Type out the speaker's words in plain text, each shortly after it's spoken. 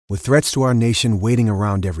With threats to our nation waiting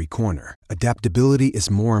around every corner, adaptability is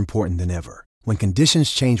more important than ever. When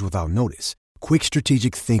conditions change without notice, quick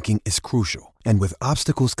strategic thinking is crucial. And with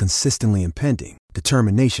obstacles consistently impending,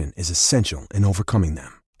 determination is essential in overcoming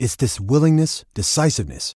them. It's this willingness,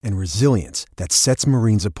 decisiveness, and resilience that sets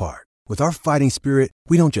Marines apart. With our fighting spirit,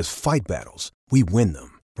 we don't just fight battles, we win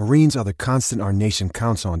them. Marines are the constant our nation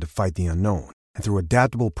counts on to fight the unknown. And through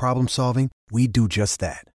adaptable problem solving, we do just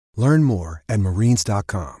that. Learn more at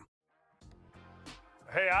marines.com.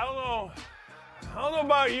 Hey, I don't know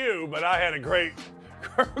about you, but I had a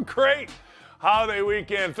great holiday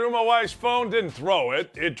weekend. Threw my wife's phone, didn't throw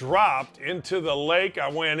it. It dropped into the lake. I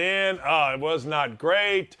went in. It was not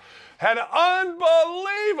great. Had an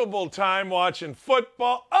unbelievable time watching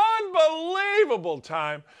football. Unbelievable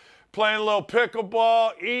time playing a little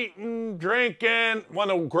pickleball, eating, drinking.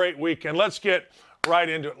 What a great weekend. Let's get right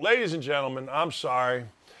into it. Ladies and gentlemen, I'm sorry.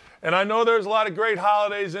 And I know there's a lot of great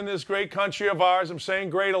holidays in this great country of ours. I'm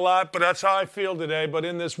saying great a lot, but that's how I feel today. But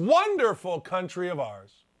in this wonderful country of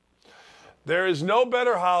ours, there is no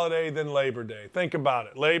better holiday than Labor Day. Think about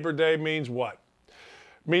it. Labor Day means what?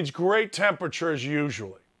 It means great temperatures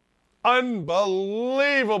usually.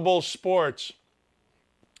 Unbelievable sports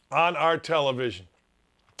on our television.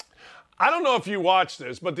 I don't know if you watched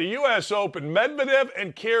this, but the U.S. Open, Medvedev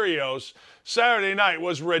and Kyrgios Saturday night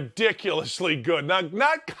was ridiculously good.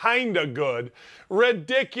 Not kind of good,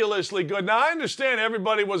 ridiculously good. Now, I understand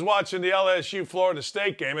everybody was watching the LSU-Florida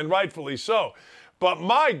State game, and rightfully so. But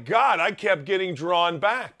my God, I kept getting drawn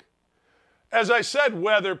back. As I said,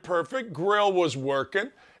 weather perfect, grill was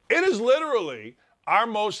working. It is literally our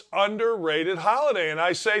most underrated holiday, and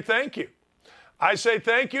I say thank you. I say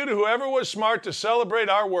thank you to whoever was smart to celebrate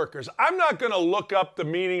our workers. I'm not going to look up the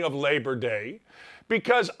meaning of Labor Day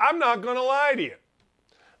because I'm not going to lie to you.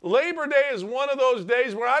 Labor Day is one of those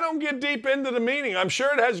days where I don't get deep into the meaning. I'm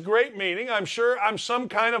sure it has great meaning. I'm sure I'm some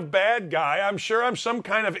kind of bad guy. I'm sure I'm some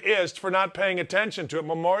kind of ist for not paying attention to it.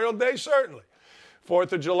 Memorial Day, certainly.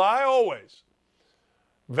 4th of July, always.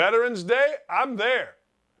 Veterans Day, I'm there.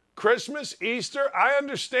 Christmas, Easter, I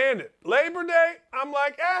understand it. Labor Day, I'm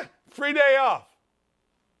like, free day off.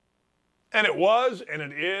 And it was, and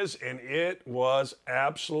it is, and it was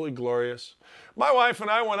absolutely glorious. My wife and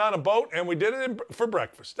I went on a boat, and we did it for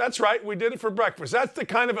breakfast. That's right, we did it for breakfast. That's the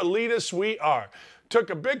kind of elitists we are. Took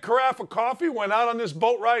a big carafe of coffee, went out on this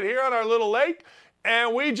boat right here on our little lake,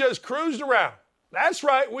 and we just cruised around. That's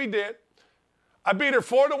right, we did. I beat her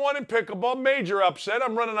 4-1 in pickleball, major upset.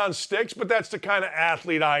 I'm running on sticks, but that's the kind of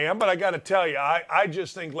athlete I am. But I got to tell you, I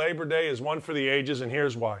just think Labor Day is one for the ages, and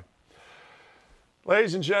here's why.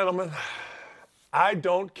 Ladies and gentlemen, I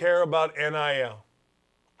don't care about NIL.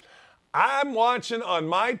 I'm watching on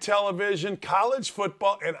my television college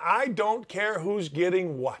football, and I don't care who's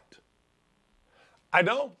getting what. I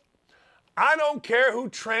don't. I don't care who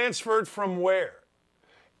transferred from where.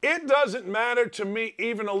 It doesn't matter to me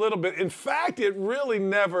even a little bit. In fact, it really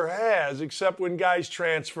never has, except when guys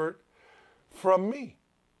transferred from me.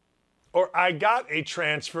 Or I got a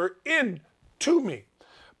transfer into me.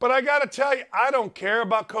 But I got to tell you, I don't care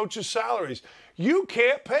about coaches' salaries. You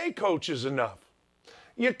can't pay coaches enough.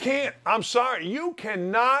 You can't. I'm sorry. You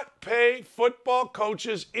cannot pay football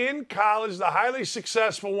coaches in college, the highly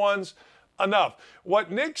successful ones, enough. What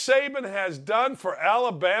Nick Saban has done for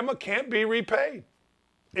Alabama can't be repaid.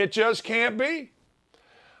 It just can't be.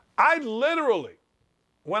 I literally,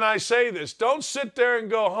 when I say this, don't sit there and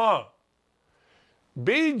go,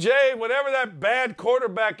 BJ, whatever that bad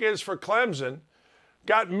quarterback is for Clemson,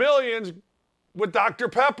 got millions with Dr.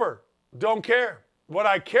 Pepper. Don't care. What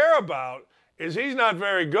I care about is he's not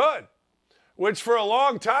very good, which for a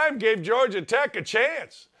long time gave Georgia Tech a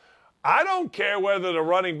chance. I don't care whether the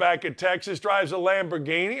running back at Texas drives a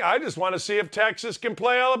Lamborghini. I just want to see if Texas can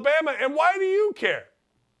play Alabama. And why do you care?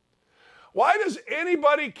 Why does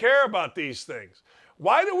anybody care about these things?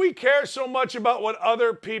 Why do we care so much about what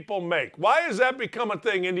other people make? Why has that become a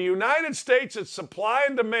thing? In the United States, it's supply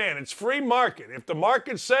and demand. It's free market. If the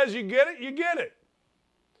market says you get it, you get it.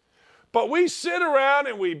 But we sit around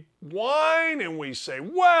and we whine and we say,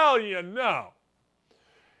 well, you know,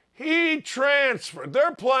 he transferred.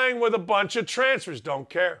 They're playing with a bunch of transfers. Don't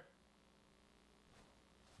care.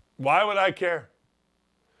 Why would I care?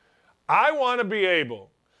 I want to be able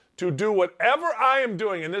to do whatever I am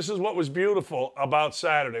doing, and this is what was beautiful about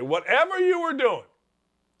Saturday. Whatever you were doing,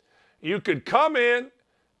 you could come in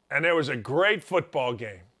and there was a great football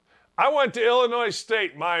game. I went to Illinois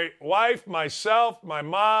State. My wife, myself, my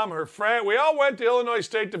mom, her friend, we all went to Illinois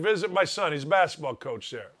State to visit my son. He's a basketball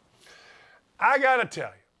coach there. I got to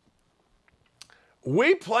tell you,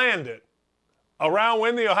 we planned it around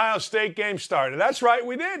when the Ohio State game started. That's right,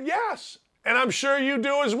 we did, yes. And I'm sure you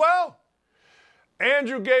do as well.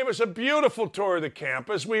 Andrew gave us a beautiful tour of the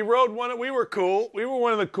campus. We rode we were cool. We were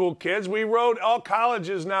one of the cool kids. We rode, all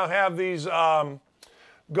colleges now have these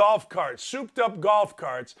golf carts, souped up golf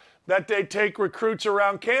carts that they take recruits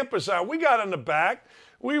around campus on. We got on the back.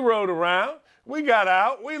 We rode around. We got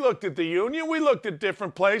out. We looked at the Union. We looked at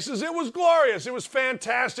different places. It was glorious. It was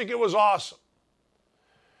fantastic. It was awesome.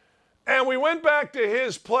 And we went back to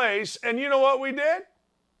his place, and you know what we did?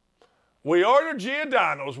 We ordered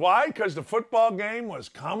Giordano's. Why? Because the football game was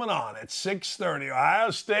coming on at 6:30.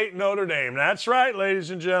 Ohio State, Notre Dame. That's right,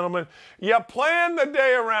 ladies and gentlemen. You planned the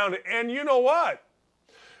day around it. And you know what?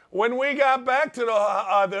 When we got back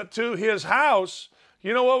to to his house,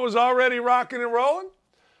 you know what was already rocking and rolling?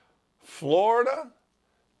 Florida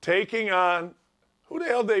taking on, who the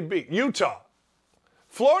hell they beat? Utah.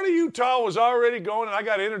 Florida, Utah was already going, and I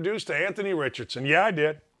got introduced to Anthony Richardson. Yeah,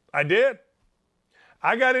 I did.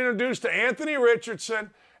 I got introduced to Anthony Richardson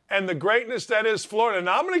and the greatness that is Florida.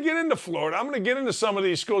 Now, I'm going to get into Florida. I'm going to get into some of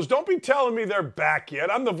these schools. Don't be telling me they're back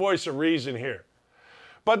yet. I'm the voice of reason here.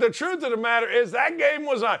 But the truth of the matter is that game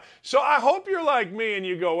was on. So I hope you're like me and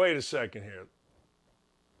you go, wait a second here.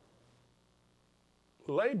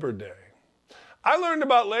 Labor Day. I learned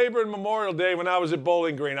about Labor and Memorial Day when I was at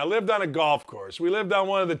Bowling Green. I lived on a golf course. We lived on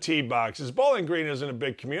one of the tee boxes. Bowling Green isn't a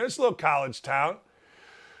big community. It's a little college town.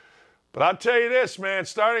 But I'll tell you this, man,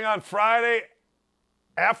 starting on Friday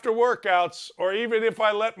after workouts, or even if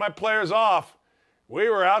I let my players off, we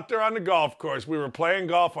were out there on the golf course. We were playing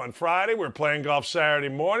golf on Friday. We were playing golf Saturday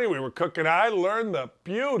morning. We were cooking. I learned the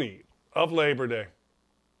beauty of Labor Day.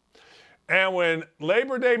 And when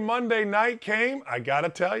Labor Day Monday night came, I got to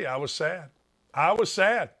tell you, I was sad. I was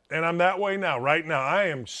sad. And I'm that way now. Right now, I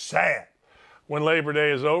am sad when Labor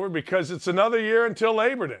Day is over because it's another year until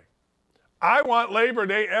Labor Day. I want Labor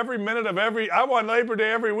Day every minute of I want Labor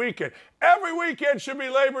Day every weekend. Every weekend should be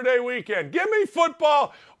Labor Day weekend. Give me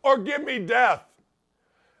football or give me death.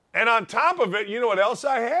 And on top of it, you know what else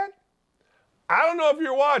I had? I don't know if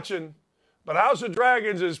you're watching, but House of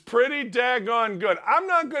Dragons is pretty daggone good. I'm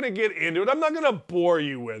not going to get into it. I'm not going to bore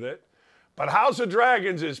you with it. But House of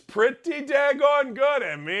Dragons is pretty daggone good,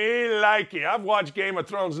 and me like it. I've watched Game of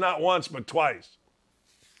Thrones not once, but twice.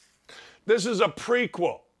 This is a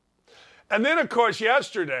prequel. And then, of course,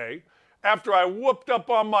 yesterday, after I whooped up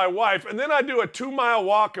on my wife, and then I do a 2-mile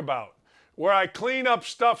walkabout where I clean up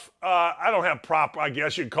stuff. I don't have I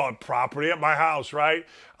guess you'd call it property at my house, right?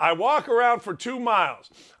 I walk around for 2 miles.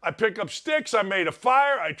 I pick up sticks. I made a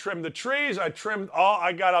fire. I trimmed the trees. I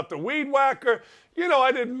got out the weed whacker. You know,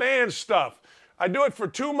 I did man stuff. I do it for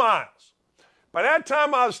 2 miles. By that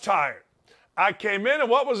time, I was tired. I came in, and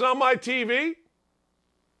what was on my TV?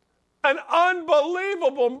 An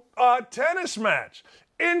unbelievable tennis match.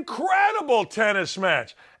 Incredible tennis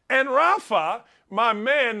match. And Rafa, my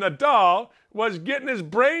man, Nadal, was getting his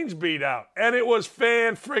brains beat out. And it was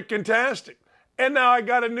fan-freaking-tastic. And now I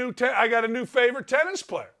got a new favorite tennis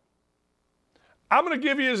player. I'm going to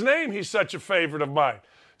give you his name. He's such a favorite of mine.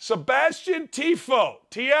 Sebastian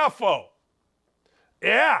Tiafoe.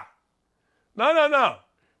 Yeah. No.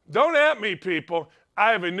 Don't at me, people.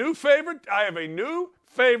 I have a new favorite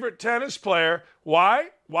tennis player. Why?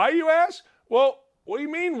 Why, you ask? Well, what do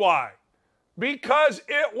you mean why? Because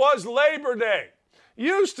it was Labor Day.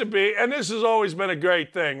 Used to be, and this has always been a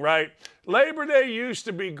great thing, right? Labor Day used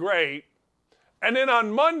to be great. And then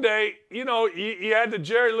on Monday, you know, you had the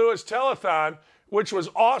Jerry Lewis Telethon, which was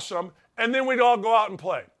awesome. And then we'd all go out and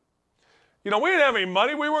play. You know, we didn't have any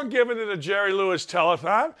money. We weren't giving it a Jerry Lewis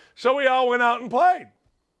Telethon. So we all went out and played.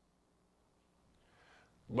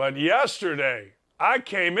 But yesterday, I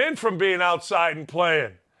came in from being outside and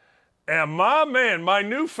playing. And my man, my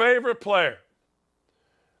new favorite player,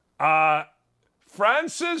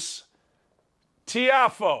 Francis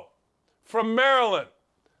Tiafoe from Maryland,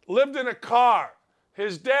 lived in a car.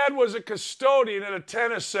 His dad was a custodian at a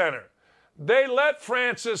tennis center. They let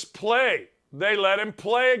Francis play. They let him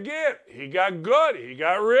play again. He got good. He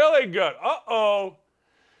got really good. Uh-oh.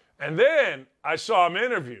 And then I saw him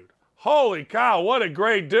interviewed. Holy cow, what a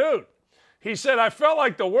great dude. He said, I felt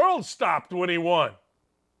like the world stopped when he won.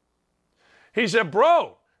 He said,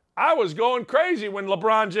 bro, I was going crazy when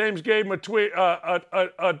LeBron James gave him a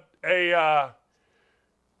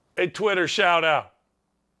Twitter shout out.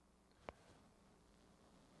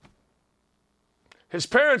 His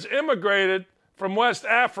parents immigrated from West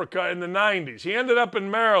Africa in the 90s. He ended up in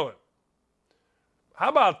Maryland. How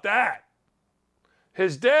about that?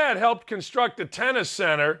 His dad helped construct a tennis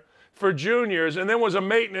center for juniors and then was a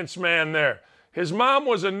maintenance man there. His mom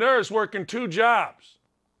was a nurse working 2 jobs.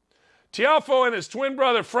 Tiafoe and his twin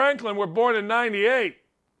brother Franklin were born in 98.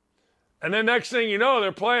 And then next thing you know,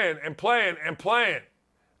 they're playing and playing and playing.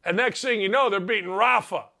 And next thing you know, they're beating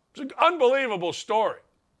Rafa. It's an unbelievable story.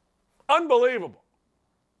 Unbelievable.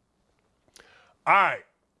 All right.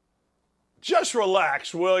 Just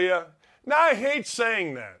relax, will you? Now, I hate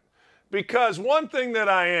saying that because one thing that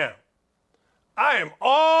I am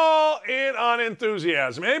all in on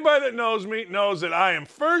enthusiasm. Anybody that knows me knows that I am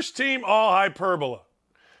first team all hyperbola.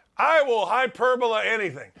 I will hyperbola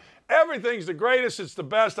anything. Everything's the greatest. It's the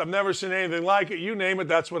best. I've never seen anything like it. You name it,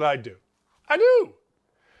 that's what I do. I do.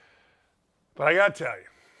 But I got to tell you,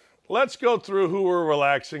 let's go through who we're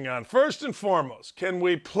relaxing on. First and foremost, can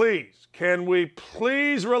we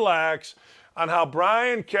please relax on how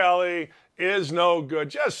Brian Kelly is no good?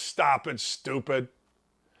 Just stop it, stupid.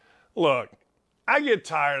 Look, I get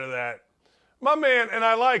tired of that. My man, and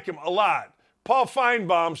I like him a lot, Paul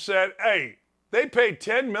Feinbaum said, hey, they paid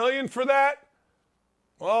 $10 million for that?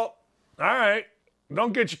 Well, all right,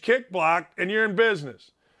 don't get your kick blocked and you're in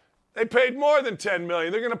business. They paid more than $10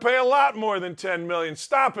 million. They're going to pay a lot more than $10 million.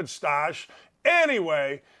 Stop it, Stosh.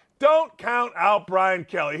 Anyway, don't count out Brian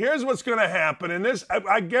Kelly. Here's what's going to happen, and this,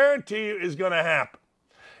 I guarantee you, is going to happen.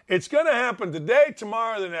 It's going to happen today,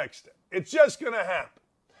 tomorrow, the next day. It's just going to happen.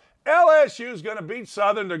 LSU is going to beat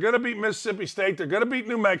Southern. They're going to beat Mississippi State. They're going to beat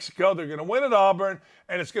New Mexico. They're going to win at Auburn,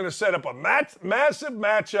 and it's going to set up a massive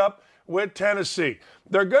matchup with Tennessee.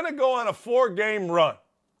 They're going to go on a 4-game run.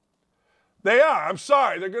 They are. I'm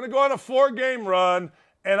sorry. They're going to go on a 4-game run,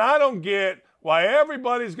 and I don't get why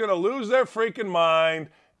everybody's going to lose their freaking mind.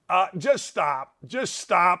 Just stop. Just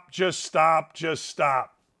stop. Just stop. Just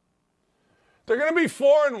stop. They're going to be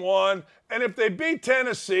 4-1, and if they beat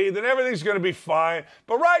Tennessee, then everything's going to be fine.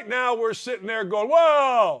 But right now, we're sitting there going,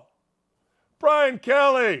 whoa, Brian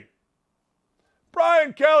Kelly.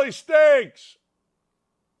 Brian Kelly stinks.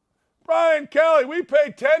 Brian Kelly, we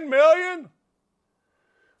paid $10 million?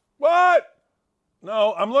 What?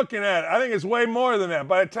 No, I'm looking at it. I think it's way more than that.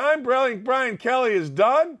 By the time Brian Kelly is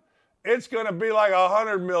done, it's going to be like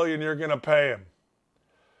 $100 million you're going to pay him.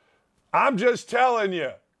 I'm just telling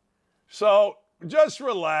you. So just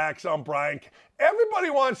relax on Brian. Everybody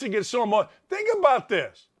wants to get so much. Think about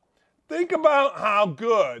this. Think about how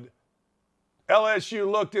good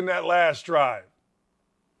LSU looked in that last drive.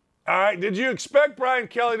 All right, did you expect Brian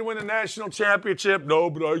Kelly to win a national championship? No,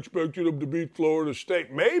 but I expected him to beat Florida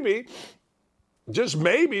State. Maybe, just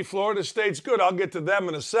maybe, Florida State's good. I'll get to them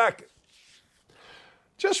in a second.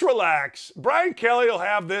 Just relax. Brian Kelly will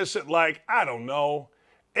have this at like, I don't know,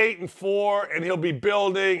 8-4, and he'll be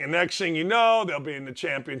building, and next thing you know, they'll be in the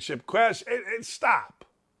championship quest. Stop.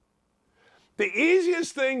 The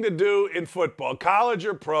easiest thing to do in football, college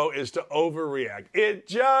or pro, is to overreact. It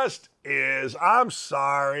just is. I'm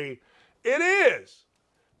sorry. It is.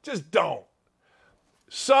 Just don't.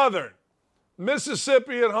 Southern,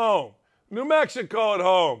 Mississippi at home, New Mexico at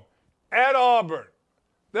home, at Auburn.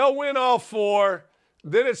 They'll win all 4.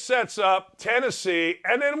 Then it sets up Tennessee,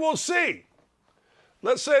 and then we'll see.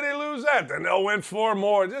 Let's say they lose that. Then they'll win 4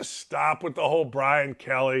 more. Just stop with the whole Brian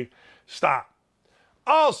Kelly. Stop.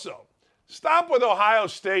 Also, stop with Ohio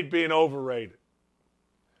State being overrated.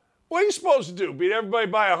 What are you supposed to do? Beat everybody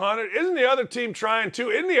by 100? Isn't the other team trying to?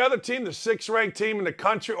 Isn't the other team the 6th-ranked team in the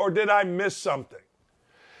country, or did I miss something?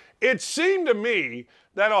 It seemed to me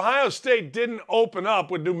that Ohio State didn't open up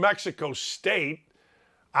with New Mexico State.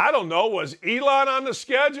 I don't know. Was Elon on the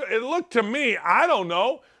schedule? It looked to me, I don't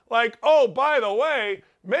know, like, oh, by the way,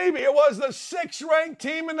 maybe it was the 6th-ranked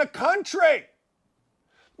team in the country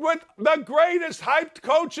with the greatest hyped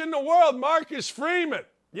coach in the world, Marcus Freeman.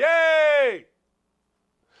 Yay!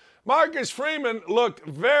 Marcus Freeman looked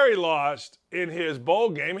very lost in his bowl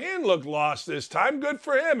game. He didn't look lost this time. Good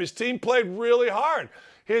for him. His team played really hard.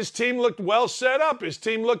 His team looked well set up. His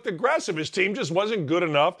team looked aggressive. His team just wasn't good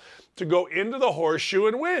enough to go into the horseshoe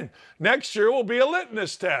and win. Next year will be a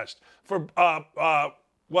litmus test for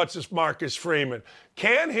Marcus Freeman.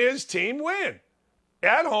 Can his team win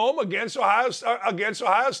at home against Ohio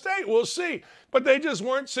State? We'll see. But they just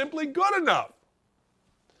weren't simply good enough.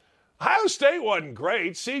 Ohio State wasn't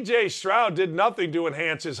great. C.J. Stroud did nothing to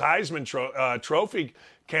enhance his Heisman Trophy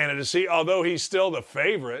candidacy, although he's still the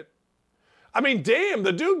favorite. I mean, damn,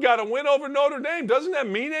 the dude got a win over Notre Dame. Doesn't that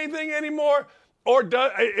mean anything anymore? Or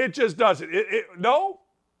it just doesn't? No?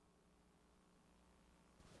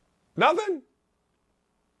 Nothing?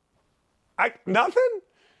 Nothing?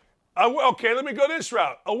 Okay, let me go this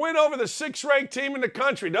route. A win over the 6th-ranked team in the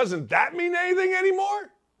country. Doesn't that mean anything anymore?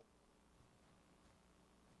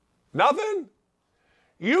 Nothing?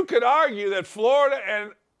 You could argue that Florida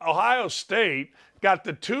and Ohio State got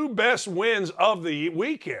the 2 best wins of the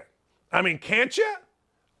weekend. I mean, can't you?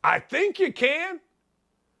 I think you can.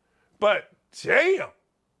 But damn,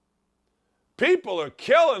 people are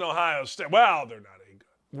killing Ohio State. Well, they're not any good.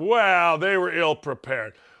 Well, they were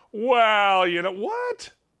ill-prepared. Well, you know, what?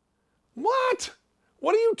 What?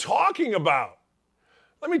 What are you talking about?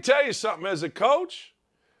 Let me tell you something. As a coach,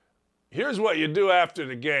 here's what you do after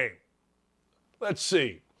the game. Let's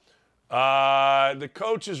see. The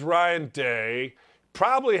coach is Ryan Day.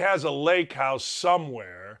 Probably has a lake house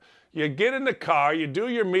somewhere. You get in the car, you do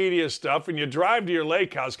your media stuff, and you drive to your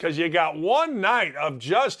lake house because you got one night of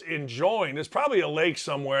just enjoying. There's probably a lake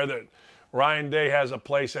somewhere that Ryan Day has a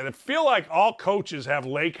place at. I feel like all coaches have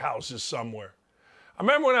lake houses somewhere. I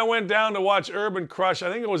remember when I went down to watch Urban crush, I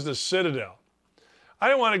think it was the Citadel. I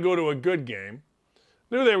didn't want to go to a good game.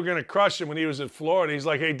 Knew they were going to crush him when he was at Florida. He's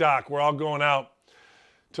like, hey, Doc, we're all going out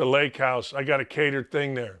to Lake House. I got a catered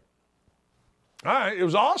thing there. All right, it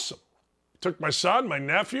was awesome. Took my son, my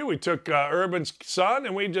nephew, we took Urban's son,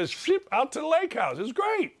 and we just out to the lake house. It was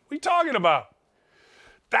great. What are you talking about?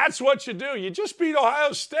 That's what you do. You just beat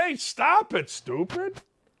Ohio State. Stop it, stupid.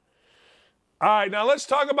 All right, now let's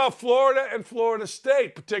talk about Florida and Florida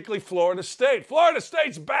State, particularly Florida State. Florida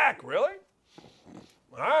State's back, really?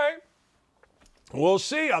 All right. We'll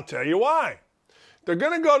see. I'll tell you why. They're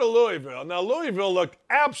going to go to Louisville. Now, Louisville looked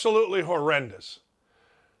absolutely horrendous.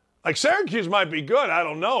 Like Syracuse might be good, I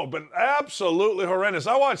don't know, but absolutely horrendous.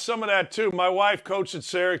 I watched some of that too. My wife coached at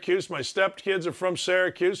Syracuse. My stepkids are from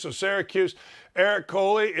Syracuse. So Syracuse, Eric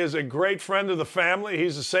Coley is a great friend of the family.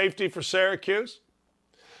 He's a safety for Syracuse.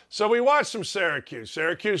 So we watched some Syracuse.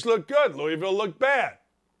 Syracuse looked good. Louisville looked bad.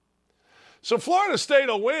 So Florida State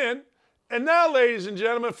will win. And now, ladies and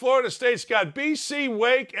gentlemen, Florida State's got BC,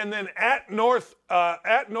 Wake, and then at North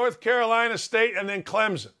Carolina State, and then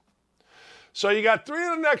Clemson. So you got 3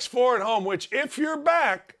 of the next 4 at home, which if you're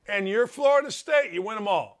back and you're Florida State, you win them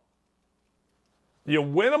all. You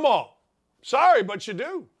win them all. Sorry, but you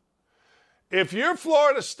do. If you're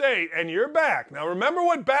Florida State and you're back, now remember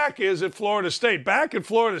what back is at Florida State. Back at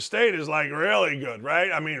Florida State is like really good,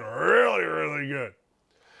 right? I mean, really, really good.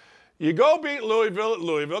 You go beat Louisville at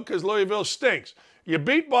Louisville because Louisville stinks. You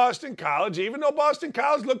beat Boston College, even though Boston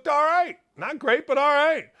College looked all right. Not great, but all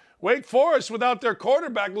right. Wake Forest, without their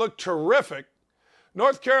quarterback, looked terrific.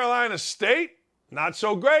 North Carolina State, not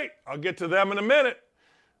so great. I'll get to them in a minute.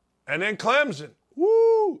 And then Clemson.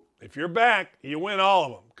 Woo! If you're back, you win all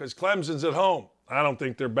of them because Clemson's at home. I don't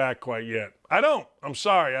think they're back quite yet. I don't. I'm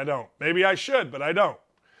sorry, I don't. Maybe I should, but I don't.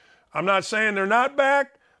 I'm not saying they're not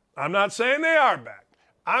back. I'm not saying they are back.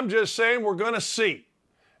 I'm just saying we're going to see.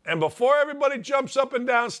 And before everybody jumps up and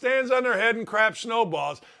down, stands on their head and craps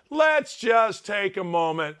snowballs, let's just take a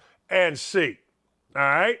moment and see. All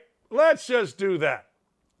right? Let's just do that.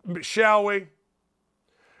 Shall we?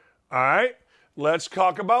 All right? Let's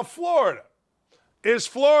talk about Florida. Is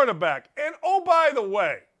Florida back? And oh, by the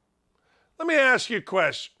way, let me ask you a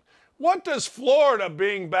question. What does Florida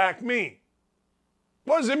being back mean?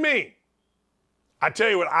 What does it mean? I tell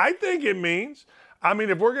you what I think it means. I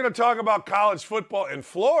mean, if we're going to talk about college football in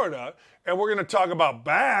Florida and we're going to talk about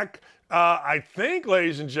back, I think,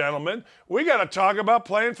 ladies and gentlemen, we got to talk about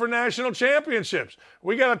playing for national championships.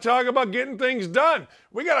 We got to talk about getting things done.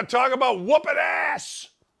 We got to talk about whooping ass.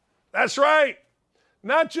 That's right.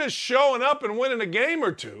 Not just showing up and winning a game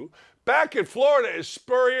or two. Back at Florida is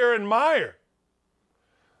Spurrier and Meyer.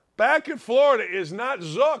 Back at Florida is not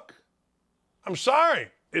Zook. I'm sorry,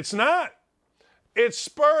 it's not. It's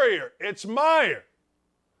Spurrier. It's Meyer.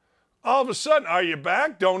 All of a sudden, are you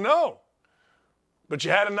back? Don't know. But you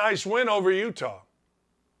had a nice win over Utah.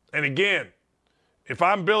 And again, if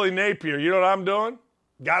I'm Billy Napier, you know what I'm doing?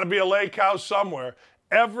 Got to be a lake house somewhere.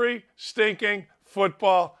 Every stinking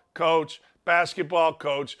football coach, basketball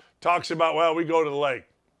coach talks about, well, we go to the lake.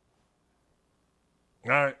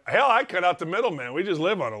 All right. Hell, I cut out the middleman. We just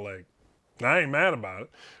live on a lake. I ain't mad about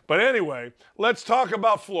it. But anyway, let's talk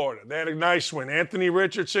about Florida. They had a nice win. Anthony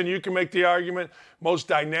Richardson, you can make the argument, most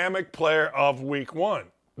dynamic player of week 1.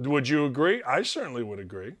 Would you agree? I certainly would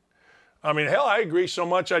agree. I mean, hell, I agree so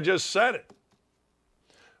much I just said it.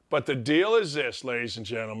 But the deal is this, ladies and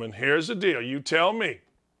gentlemen. Here's the deal. You tell me.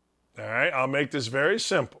 All right? I'll make this very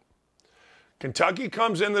simple. Kentucky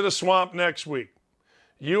comes into the swamp next week.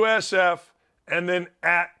 USF, and then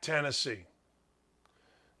at Tennessee.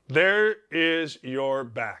 There is your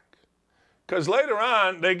back. Because later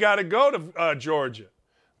on, they got to go to Georgia.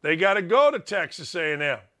 They got to go to Texas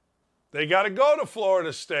A&M. They got to go to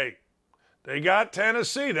Florida State. They got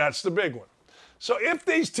Tennessee. That's the big one. So if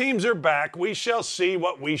these teams are back, we shall see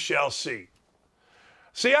what we shall see.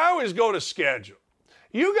 See, I always go to schedule.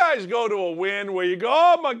 You guys go to a win where you go,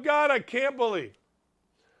 oh, my God, I can't believe.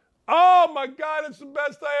 Oh, my God, it's the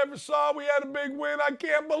best I ever saw. We had a big win. I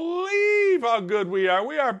can't believe how good we are.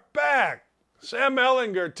 We are back. Sam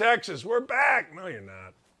Ellinger, Texas, we're back. No, you're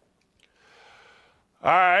not.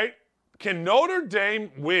 All right. Can Notre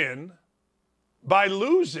Dame win by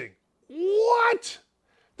losing? What?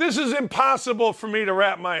 This is impossible for me to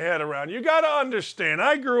wrap my head around. You got to understand,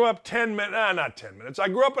 I grew up 10 minutes, not 10 minutes, I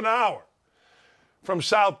grew up an hour from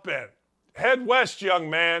South Bend. Head west, young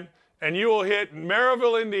man, and you will hit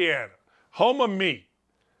Maryville, Indiana, home of me.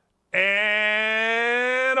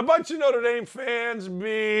 And a bunch of Notre Dame fans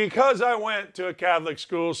because I went to a Catholic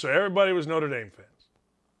school, so everybody was Notre Dame fans.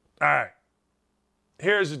 All right,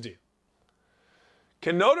 here's the deal.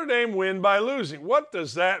 Can Notre Dame win by losing? What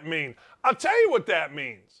does that mean? I'll tell you what that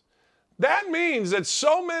means. That means that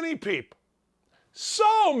so many people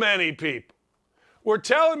were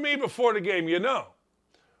telling me before the game,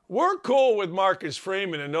 we're cool with Marcus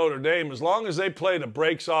Freeman and Notre Dame as long as they play the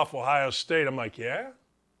brakes off Ohio State. I'm like, yeah?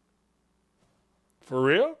 For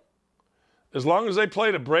real? As long as they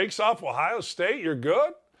play the brakes off Ohio State, you're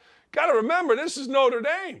good? Got to remember, this is Notre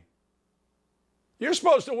Dame. You're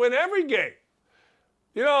supposed to win every game.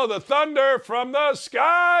 The thunder from the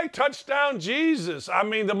sky, touchdown Jesus. I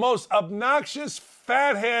mean, the most obnoxious,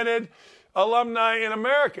 fat-headed alumni in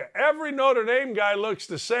America. Every Notre Dame guy looks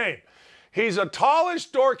the same. He's a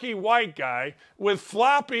tallish, dorky white guy with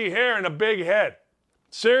floppy hair and a big head.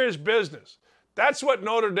 Serious business. That's what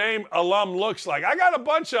Notre Dame alum looks like. I got a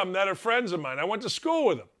bunch of them that are friends of mine. I went to school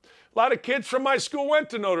with them. A lot of kids from my school went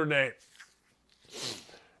to Notre Dame.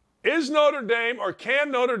 Is Notre Dame or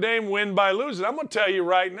can Notre Dame win by losing? I'm going to tell you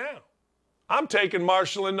right now. I'm taking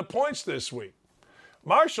Marshall in the points this week.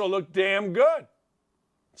 Marshall looked damn good.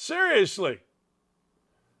 Seriously.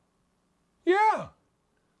 Yeah.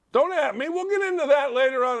 Don't at me. We'll get into that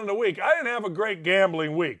later on in the week. I didn't have a great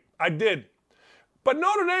gambling week. I did. But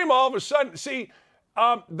Notre Dame all of a sudden,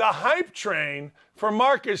 the hype train for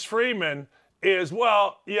Marcus Freeman is,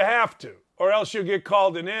 well, you have to, or else you'll get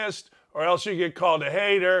called an ist, or else you get called a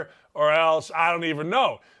hater, or else I don't even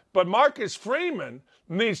know. But Marcus Freeman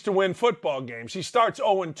needs to win football games. He starts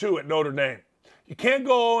 0-2 at Notre Dame. You can't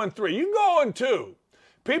go 0-3. You can go 0-2.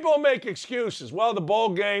 People make excuses. Well, the bowl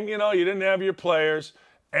game, you didn't have your players.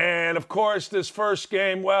 And, of course, this first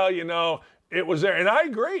game, well, it was there. And I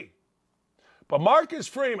agree. But Marcus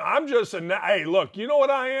Freeman, hey, look, you know what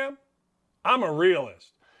I am? I'm a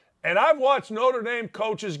realist. And I've watched Notre Dame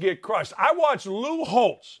coaches get crushed. I watched Lou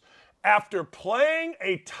Holtz, after playing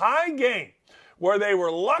a tie game where they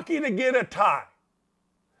were lucky to get a tie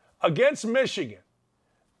against Michigan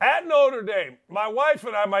at Notre Dame. My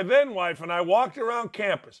then wife and I walked around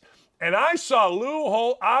campus, and I saw Lou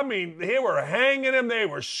Holtz. I mean, they were hanging him. They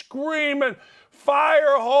were screaming,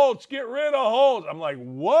 fire Holtz, get rid of Holtz. I'm like,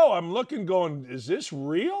 whoa, I'm looking going, is this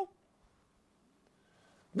real?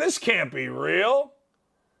 This can't be real.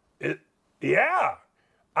 Yeah,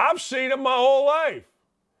 I've seen it my whole life.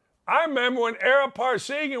 I remember when Ara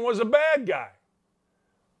Parsegian was a bad guy.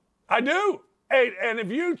 I do. Hey, and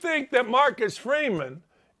if you think that Marcus Freeman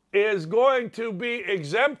is going to be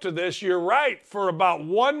exempt to this, you're right, for about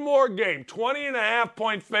one more game.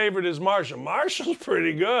 20.5-point favorite is Marshall. Marshall's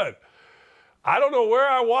pretty good. I don't know where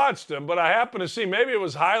I watched him, but I happened to see, maybe it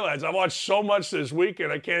was highlights. I watched so much this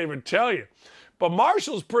weekend, I can't even tell you. But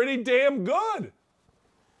Marshall's pretty damn good.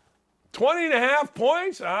 20.5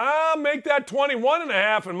 points? I'll make that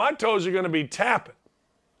 21.5, and my toes are going to be tapping.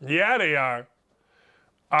 Yeah, they are.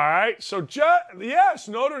 All right, so yes,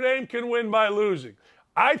 Notre Dame can win by losing.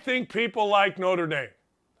 I think people like Notre Dame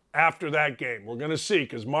after that game. We're going to see,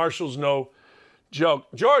 because Marshall's no joke.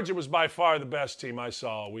 Georgia was by far the best team I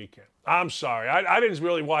saw all weekend. I'm sorry. I didn't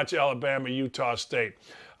really watch Alabama, Utah State.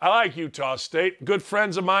 I like Utah State. Good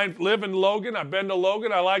friends of mine live in Logan. I've been to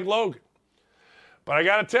Logan. I like Logan. But I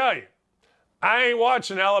got to tell you, I ain't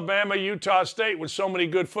watching Alabama, Utah State when so many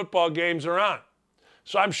good football games are on.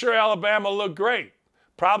 So I'm sure Alabama looked great.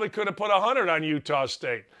 Probably could have put 100 on Utah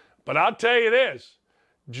State. But I'll tell you this,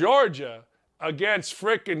 Georgia against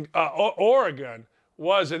frickin' Oregon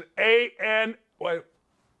was an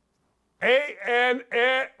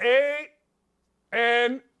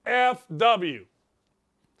ANFW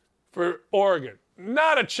for Oregon.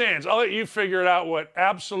 Not a chance. I'll let you figure it out what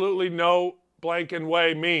absolutely no blanking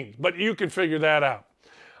way means, but you can figure that out.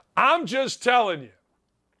 I'm just telling you,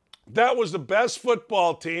 that was the best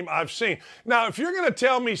football team I've seen. Now, if you're going to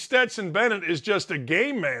tell me Stetson Bennett is just a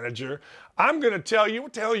game manager, I'm going to tell you,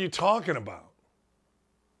 what the hell are you talking about?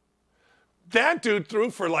 That dude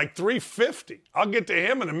threw for like 350. I'll get to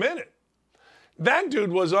him in a minute. That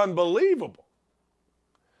dude was unbelievable.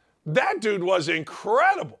 That dude was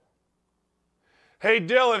incredible. Hey,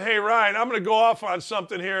 Dylan, hey, Ryan, I'm going to go off on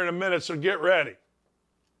something here in a minute, so get ready.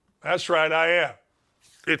 That's right, I am.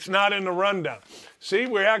 It's not in the rundown. See,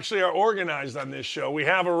 we actually are organized on this show. We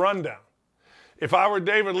have a rundown. If I were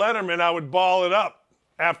David Letterman, I would ball it up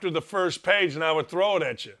after the first page and I would throw it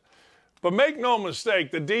at you. But make no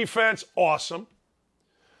mistake, the defense, awesome.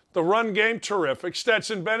 The run game, terrific.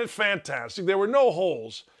 Stetson Bennett, fantastic. There were no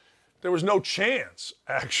holes. There was no chance,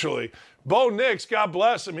 actually. Bo Nix, God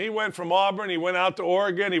bless him, he went from Auburn, he went out to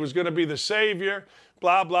Oregon, he was going to be the savior,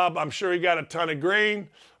 blah, blah. I'm sure he got a ton of green,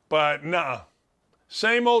 but nah.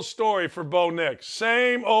 Same old story for Bo Nix.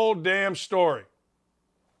 Same old damn story.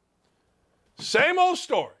 Same old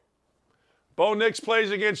story. Bo Nix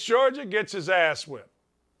plays against Georgia, gets his ass whipped.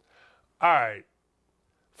 All right.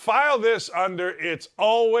 File this under, it's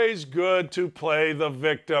always good to play the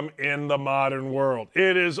victim in the modern world.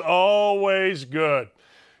 It is always good.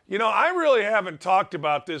 You know, I really haven't talked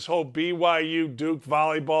about this whole BYU Duke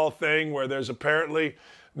volleyball thing where there's apparently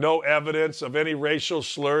no evidence of any racial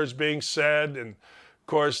slurs being said. And, of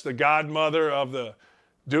course, the godmother of the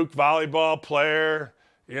Duke volleyball player,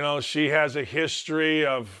 you know, she has a history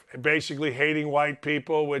of basically hating white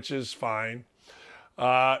people, which is fine.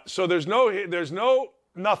 So there's nothing.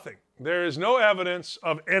 There is no evidence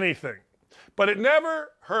of anything. But it never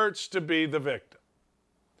hurts to be the victim.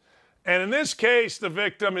 And in this case, the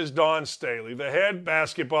victim is Dawn Staley, the head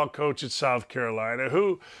basketball coach at South Carolina,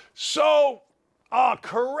 who so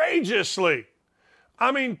courageously,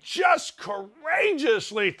 I mean, just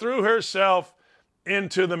courageously threw herself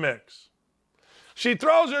into the mix. She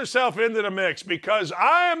throws herself into the mix because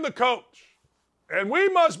I am the coach, and we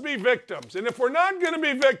must be victims. And if we're not going to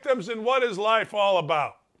be victims, then what is life all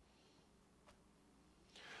about?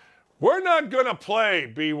 We're not going to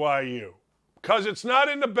play BYU. Because it's not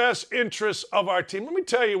in the best interest of our team. Let me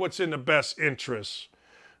tell you what's in the best interest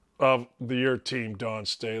of your team, Dawn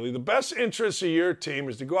Staley. The best interest of your team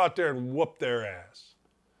is to go out there and whoop their ass.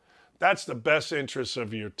 That's the best interest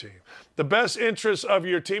of your team. The best interest of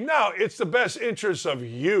your team. Now, it's the best interest of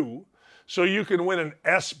you, so you can win an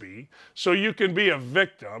ESPY, so you can be a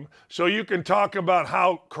victim, so you can talk about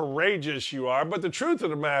how courageous you are. But the truth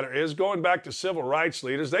of the matter is, going back to civil rights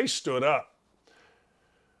leaders, they stood up.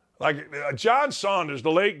 Like John Saunders,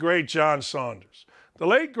 the late, great John Saunders. The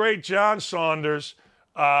late, great John Saunders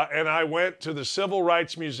and I went to the Civil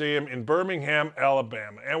Rights Museum in Birmingham,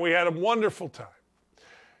 Alabama, and we had a wonderful time.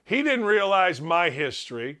 He didn't realize my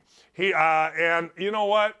history. And you know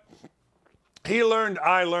what? He learned,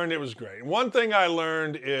 I learned, it was great. One thing I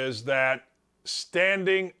learned is that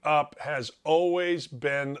standing up has always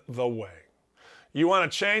been the way. You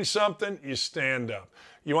want to change something, you stand up.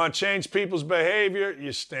 You want to change people's behavior,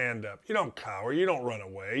 you stand up. You don't cower, you don't run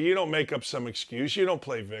away, you don't make up some excuse, you don't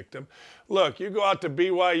play victim. Look, you go out to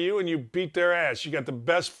BYU and you beat their ass. You got the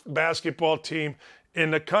best basketball team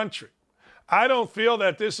in the country. I don't feel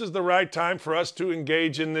that this is the right time for us to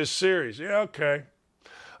engage in this series. Yeah, okay.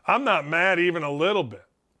 I'm not mad even a little bit.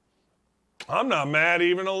 I'm not mad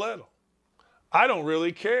even a little. I don't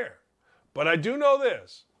really care. But I do know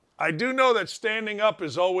this. I do know that standing up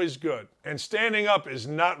is always good. And standing up is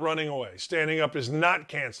not running away. Standing up is not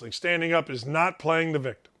canceling. Standing up is not playing the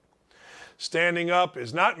victim. Standing up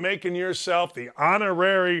is not making yourself the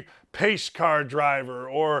honorary pace car driver,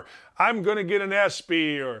 or I'm going to get an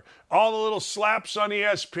ESPY, or all the little slaps on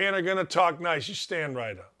ESPN are going to talk nice. You stand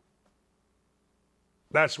right up.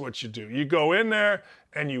 That's what you do. You go in there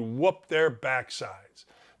and you whoop their backsides.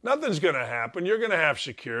 Nothing's going to happen. You're going to have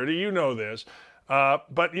security. You know this.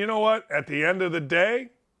 But you know what? At the end of the day,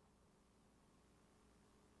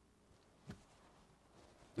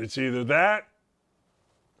 it's either that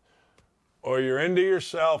or you're into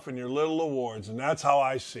yourself and your little awards, and that's how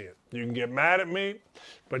I see it. You can get mad at me,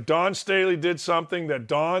 but Dawn Staley did something that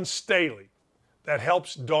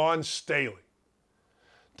helps Dawn Staley.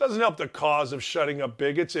 Doesn't help the cause of shutting up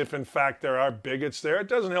bigots if, in fact, there are bigots there. It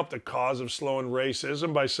doesn't help the cause of slowing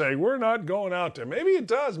racism by saying, we're not going out there. Maybe it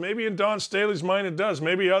does. Maybe in Dawn Staley's mind it does.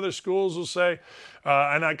 Maybe other schools will say,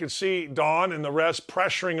 and I could see Dawn and the rest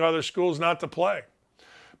pressuring other schools not to play.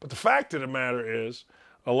 But the fact of the matter is,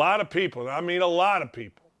 a lot of people, I mean a lot of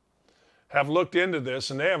people, have looked into this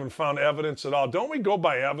and they haven't found evidence at all. Don't we go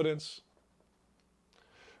by evidence?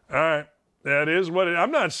 All right. That is what it is. I'm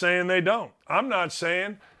not saying they don't. I'm not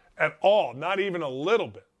saying at all, not even a little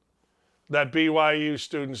bit, that BYU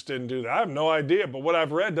students didn't do that. I have no idea, but what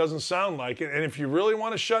I've read doesn't sound like it. And if you really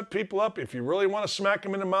want to shut people up, if you really want to smack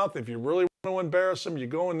them in the mouth, if you really want to embarrass them, you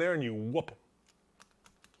go in there and you whoop them.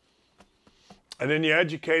 And then you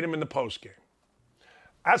educate them in the postgame.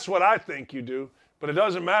 That's what I think you do, but it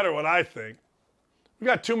doesn't matter what I think. We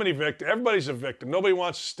got too many victims. Everybody's a victim. Nobody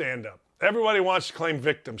wants to stand up. Everybody wants to claim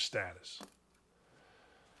victim status.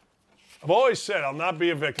 I've always said I'll not be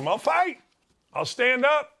a victim. I'll fight. I'll stand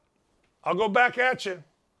up. I'll go back at you.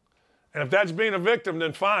 And if that's being a victim,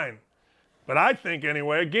 then fine. But I think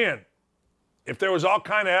anyway, again, if there was all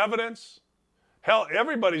kind of evidence, hell,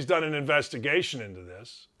 everybody's done an investigation into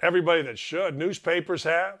this. Everybody that should. Newspapers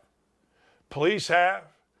have. Police have.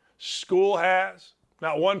 School has.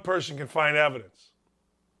 Not one person can find evidence.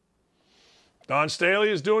 Dawn Staley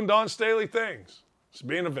is doing Dawn Staley things. It's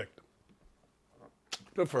being a victim.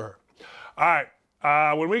 Good for her. All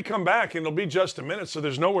right. When we come back, and it'll be just a minute, so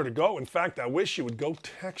there's nowhere to go. In fact, I wish you would go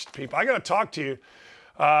text people. I got to talk to you.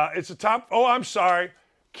 It's a top, I'm sorry.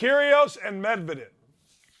 Kyrgios and Medvedev.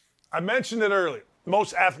 I mentioned it earlier.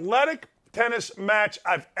 Most athletic tennis match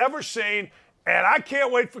I've ever seen, and I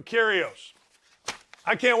can't wait for Kyrgios.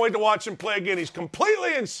 I can't wait to watch him play again. He's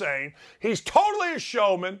completely insane. He's totally a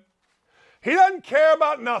showman. He doesn't care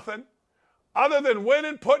about nothing other than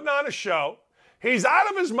winning, putting on a show. He's out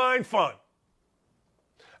of his mind fun.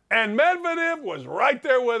 And Medvedev was right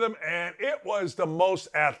there with him, and it was the most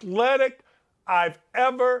athletic I've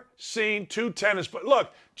ever seen two tennis players.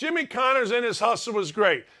 Look, Jimmy Connors in his hustle was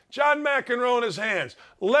great. John McEnroe in his hands.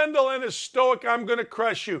 Lendl in his stoic, I'm going to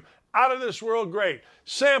crush you. Out of this world great.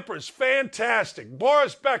 Sampras, fantastic.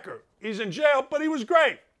 Boris Becker, he's in jail, but he was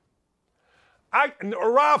great.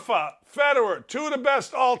 Rafa, Federer, two of the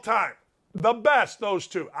best all time. The best, those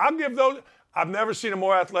two. I'll give those. I've never seen a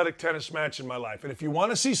more athletic tennis match in my life. And if you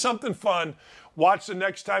want to see something fun, watch the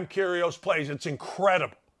next time Kyrgios plays. It's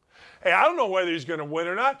incredible. Hey, I don't know whether he's going to win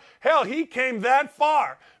or not. Hell, he came that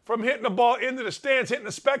far from hitting the ball into the stands, hitting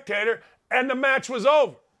the spectator, and the match was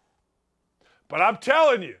over. But I'm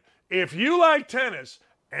telling you, if you like tennis,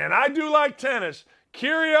 and I do like tennis,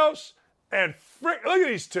 Kyrgios and look at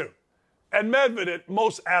these two. And Medvedev,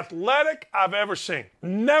 most athletic I've ever seen.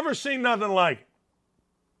 Never seen nothing like it.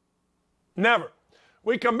 Never.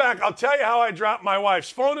 We come back, I'll tell you how I dropped my wife's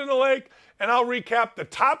phone in the lake, and I'll recap the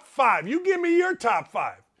top 5. You give me your top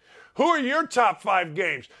 5. Who are your top 5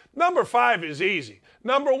 games? Number 5 is easy.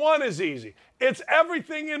 Number 1 is easy. It's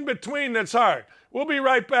everything in between that's hard. We'll be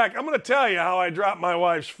right back. I'm going to tell you how I dropped my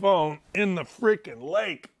wife's phone in the freaking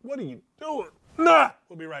lake. What are you doing? Nah.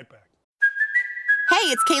 We'll be right back. Hey,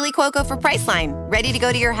 it's Kaylee Cuoco for Priceline. Ready to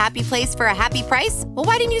go to your happy place for a happy price? Well,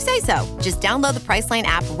 why didn't you say so? Just download the Priceline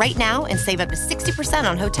app right now and save up to 60%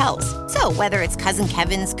 on hotels. So whether it's Cousin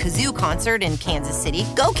Kevin's Kazoo Concert in Kansas City,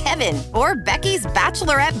 go Kevin, or Becky's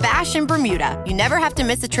Bachelorette Bash in Bermuda, you never have to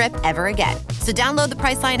miss a trip ever again. So download the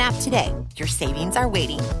Priceline app today. Your savings are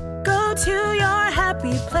waiting. Go to your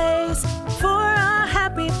happy place for a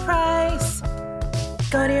happy price.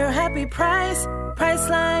 Go to your happy price,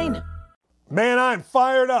 Priceline. Man, I'm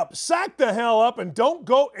fired up. Sack the hell up and don't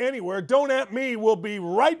go anywhere. Don't at me. We'll be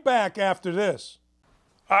right back after this.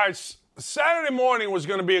 All right, Saturday morning was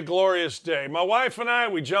going to be a glorious day. My wife and I,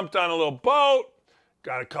 we jumped on a little boat,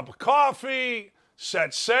 got a cup of coffee,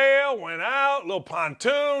 set sail, went out, little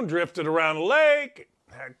pontoon, drifted around the lake,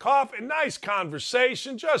 had coffee, nice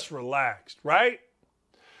conversation, just relaxed, right?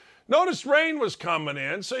 Noticed rain was coming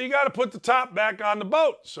in, so you got to put the top back on the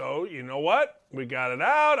boat. So, you know what? We got it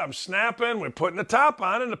out. I'm snapping. We're putting the top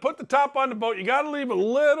on. And to put the top on the boat, you got to leave a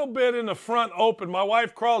little bit in the front open. My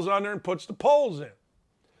wife crawls under and puts the poles in.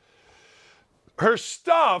 Her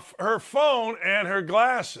stuff, her phone and her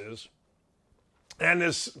glasses and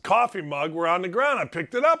this coffee mug were on the ground. I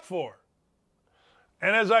picked it up for her.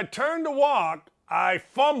 And as I turned to walk, I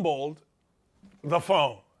fumbled the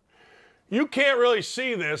phone. You can't really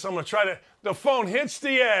see this. I'm going to try to. The phone hits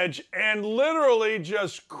the edge and literally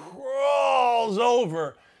just crawls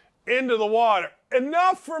over into the water.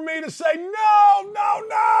 Enough for me to say, no, no,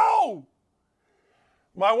 no.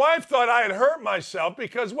 My wife thought I had hurt myself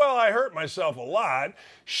because, well, I hurt myself a lot.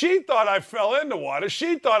 She thought I fell into water.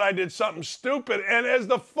 She thought I did something stupid. And as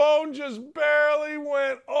the phone just barely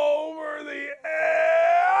went over the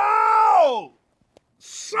edge, oh,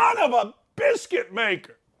 son of a biscuit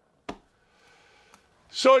maker.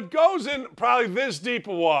 So it goes in probably this deep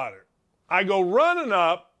of water. I go running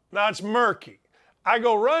up. Now it's murky. I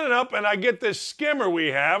go running up and I get this skimmer we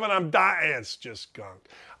have and I'm dying. It's just gunk.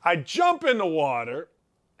 I jump in the water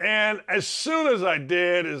and as soon as I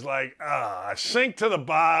did, it's like, I sink to the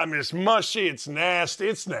bottom. It's mushy. It's nasty.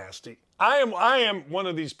 It's nasty. I am one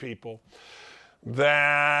of these people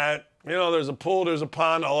that, there's a pool, there's a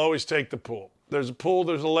pond. I'll always take the pool. There's a pool,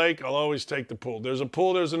 there's a lake, I'll always take the pool. There's a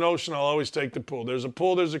pool, there's an ocean, I'll always take the pool. There's a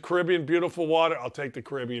pool, there's a Caribbean beautiful water, I'll take the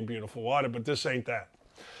Caribbean beautiful water, but this ain't that.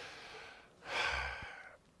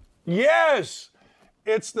 Yes,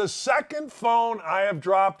 It's the second phone I have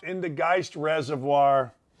dropped into Geist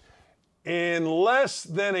Reservoir in less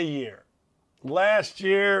than a year. Last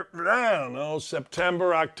year, I don't know,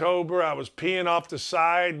 September, October, I was peeing off the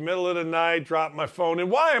side, middle of the night, dropped my phone in.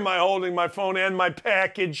 Why am I holding my phone and my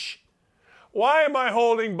package? Why am I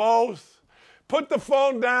holding both? Put the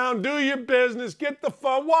phone down, do your business, get the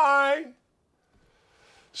phone. Why?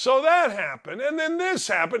 So that happened, and then this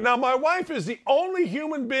happened. Now, my wife is the only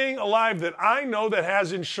human being alive that I know that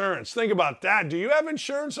has insurance. Think about that. Do you have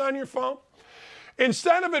insurance on your phone?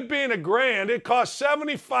 Instead of it being $1,000, it costs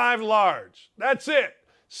 75 large. That's it.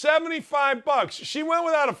 75 bucks. She went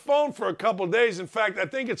without a phone for a couple days. In fact, I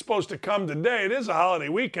think it's supposed to come today. It is a holiday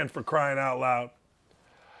weekend, for crying out loud.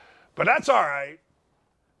 But that's all right.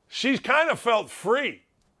 She's kind of felt free.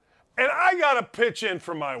 And I got to pitch in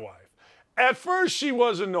for my wife. At first, she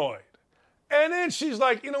was annoyed. And then she's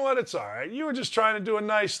like, you know what? It's all right. You were just trying to do a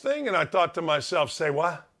nice thing. And I thought to myself, say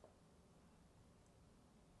what?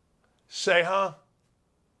 Say huh?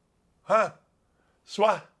 Huh?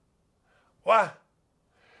 Swat? What?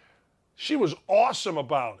 She was awesome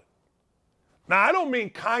about it. Now, I don't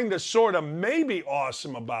mean kind of, sort of, maybe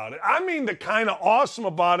awesome about it. I mean the kind of awesome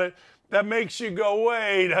about it that makes you go,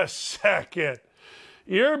 wait a second.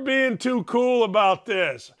 You're being too cool about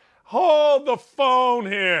this. Hold the phone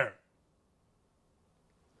here.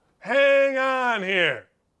 Hang on here.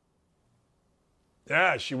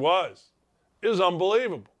 Yeah, she was. It was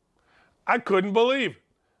unbelievable. I couldn't believe it.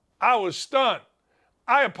 I was stunned.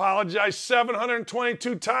 I apologized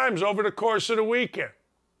 722 times over the course of the weekend.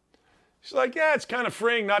 She's like, yeah, it's kind of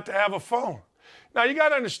freeing not to have a phone. Now, you got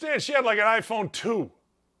to understand, she had like an iPhone 2.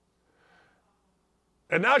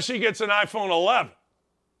 And now she gets an iPhone 11.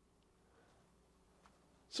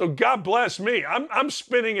 So God bless me. I'm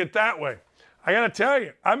spinning it that way. I got to tell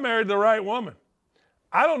you, I married the right woman.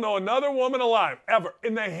 I don't know another woman alive, ever,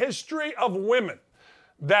 in the history of women,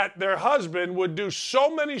 that their husband would do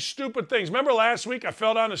so many stupid things. Remember last week I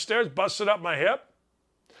fell down the stairs, busted up my hip?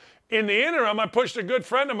 In the interim, I pushed a good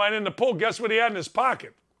friend of mine in the pool. Guess what he had in his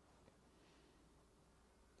pocket?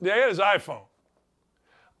 Yeah, he had his iPhone.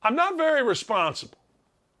 I'm not very responsible,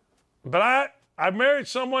 but I married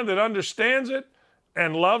someone that understands it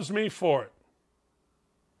and loves me for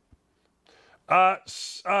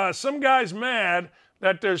it. Some guy's mad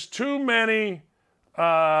that there's too many,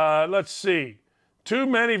 too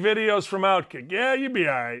many videos from Outkick. Yeah, you'd be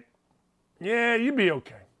all right. Yeah, you'd be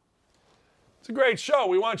okay. It's a great show.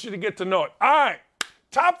 We want you to get to know it. All right,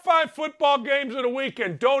 top 5 football games of the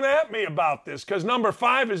weekend. Don't at me about this, because number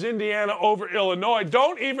 5 is Indiana over Illinois.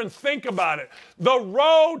 Don't even think about it. The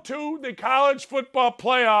road to the college football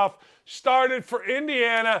playoff started for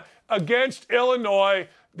Indiana against Illinois.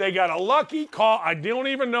 They got a lucky call. I don't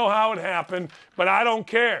even know how it happened, but I don't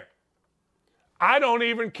care. I don't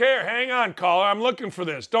even care. Hang on, caller. I'm looking for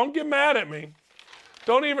this. Don't get mad at me.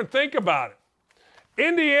 Don't even think about it.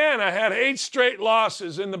 Indiana had 8 straight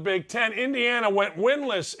losses in the Big Ten. Indiana went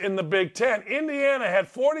winless in the Big Ten. Indiana had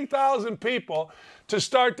 40,000 people to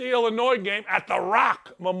start the Illinois game at the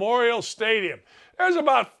Rock Memorial Stadium. There's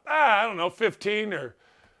about, 15 or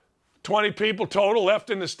 20 people total left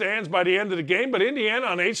in the stands by the end of the game, but Indiana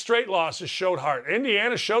on 8 straight losses showed heart.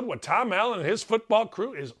 Indiana showed what Tom Allen and his football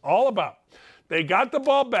crew is all about. They got the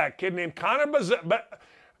ball back. Kid named Connor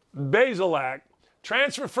Bazelak,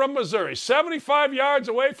 transferred from Missouri, 75 yards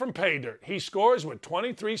away from pay dirt. He scores with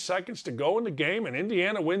 23 seconds to go in the game, and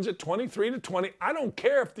Indiana wins it 23-20. I don't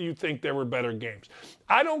care if you think there were better games.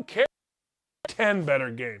 I don't care if there were 10 better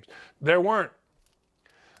games. There weren't.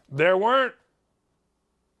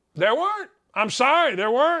 I'm sorry,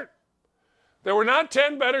 there weren't. There were not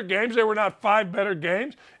 10 better games. There were not 5 better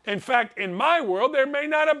games. In fact, in my world, there may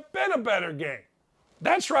not have been a better game.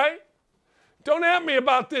 That's right. Don't at me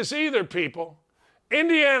about this either, people.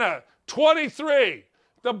 Indiana, 23.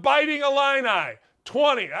 The Biting Illini,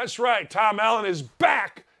 20. That's right. Tom Allen is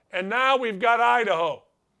back. And now we've got Idaho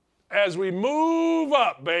as we move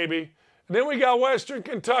up, baby. And then we got Western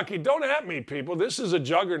Kentucky. Don't at me, people. This is a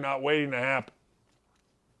juggernaut waiting to happen.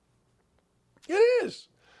 It is.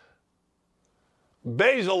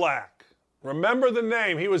 Bazelak. Remember the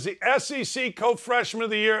name. He was the SEC co-freshman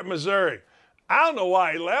of the year at Missouri. I don't know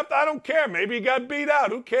why he left. I don't care. Maybe he got beat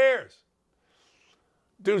out. Who cares?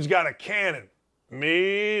 Dude's got a cannon.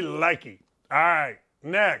 Me likey. All right,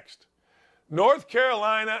 next. North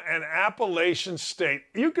Carolina and Appalachian State.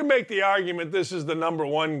 You can make the argument this is the number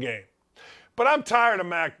 1 game. But I'm tired of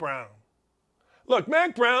Mac Brown. Look,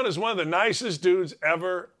 Mac Brown is one of the nicest dudes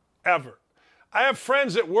ever. I have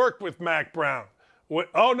friends that work with Mac Brown.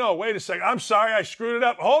 Oh, no, wait a second. I'm sorry, I screwed it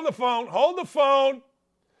up. Hold the phone.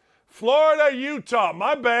 Florida, Utah.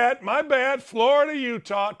 My bad. Florida,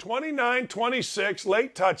 Utah, 29-26,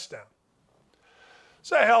 late touchdown.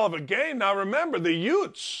 It's a hell of a game. Now remember, the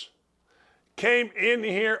Utes came in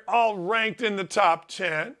here all ranked in the top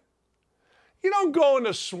 10. You don't go in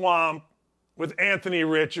the swamp with Anthony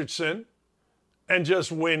Richardson and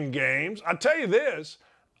just win games. I'll tell you this.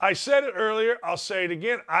 I said it earlier. I'll say it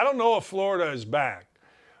again. I don't know if Florida is back.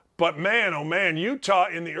 But man, oh man, Utah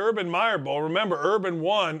in the Urban Meyer Bowl. Remember, Urban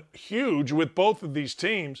won huge with both of these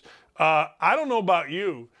teams. I don't know about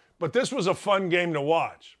you, but this was a fun game to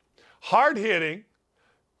watch. Hard-hitting,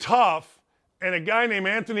 tough, and a guy named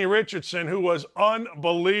Anthony Richardson who was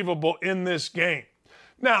unbelievable in this game.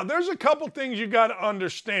 Now, there's a couple things you got to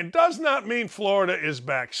understand. Does not mean Florida is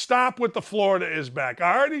back. Stop with the Florida is back.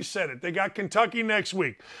 I already said it. They got Kentucky next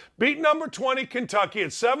week. Beat number 20 Kentucky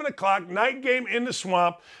at 7 o'clock, night game in the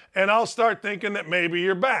swamp, and I'll start thinking that maybe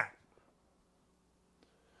you're back.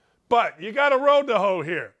 But you got a road to hoe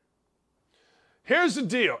here. Here's the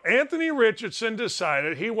deal. Anthony Richardson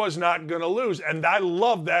decided he was not going to lose, and I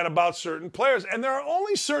love that about certain players, and there are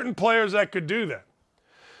only certain players that could do that.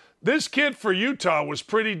 This kid for Utah was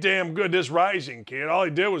pretty damn good, this rising kid. All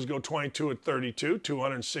he did was go 22 at 32,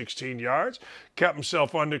 216 yards, kept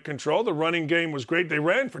himself under control. The running game was great. They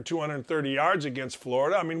ran for 230 yards against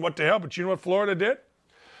Florida. I mean, what the hell? But you know what Florida did?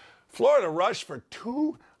 Florida rushed for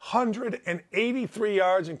 283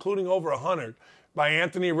 yards, including over 100, by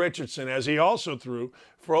Anthony Richardson, as he also threw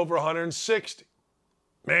for over 160.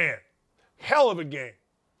 Man, hell of a game.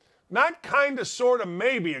 Not kind of, sort of,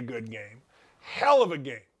 maybe a good game. Hell of a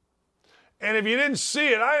game. And if you didn't see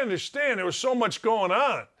it, I understand. There was so much going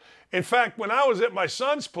on. In fact, when I was at my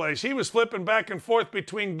son's place, he was flipping back and forth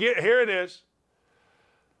between, here it is,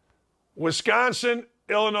 Wisconsin,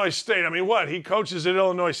 Illinois State. I mean, what? He coaches at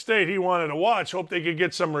Illinois State. He wanted to watch. Hope they could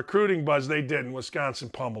get some recruiting buzz. They didn't. Wisconsin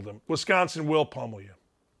pummeled him. Wisconsin will pummel you.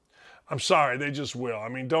 I'm sorry. They just will. I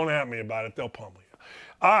mean, don't at me about it. They'll pummel you.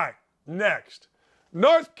 All right. Next.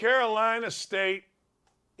 North Carolina State,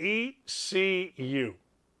 ECU.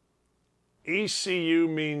 ECU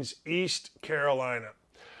means East Carolina.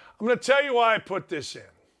 I'm going to tell you why I put this in.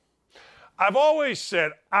 I've always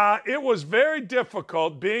said it was very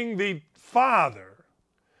difficult being the father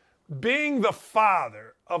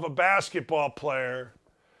of a basketball player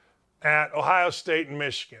at Ohio State and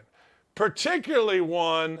Michigan, particularly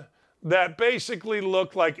one that basically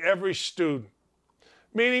looked like every student.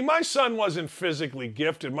 Meaning my son wasn't physically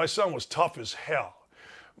gifted. My son was tough as hell.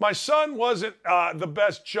 My son wasn't the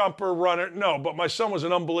best jumper runner, no, but my son was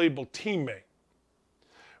an unbelievable teammate.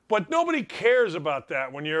 But nobody cares about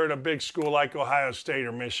that when you're at a big school like Ohio State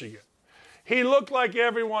or Michigan. He looked like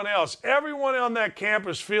everyone else. Everyone on that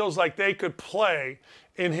campus feels like they could play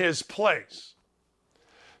in his place.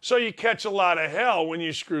 So you catch a lot of hell when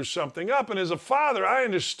you screw something up. And as a father, I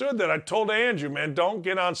understood that. I told Andrew, man, don't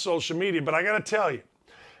get on social media. But I got to tell you,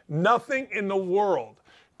 nothing in the world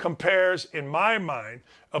compares, in my mind,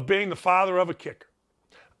 of being the father of a kicker.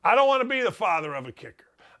 I don't want to be the father of a kicker.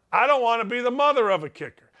 I don't want to be the mother of a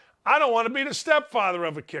kicker. I don't want to be the stepfather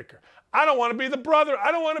of a kicker. I don't want to be the brother.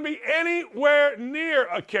 I don't want to be anywhere near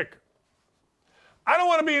a kicker. I don't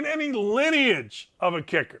want to be in any lineage of a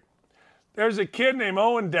kicker. There's a kid named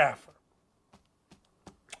Owen Daffer.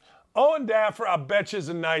 Owen Daffer, I bet you, is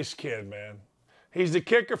a nice kid, man. He's the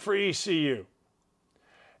kicker for ECU.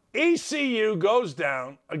 ECU goes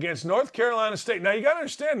down against North Carolina State. Now, you got to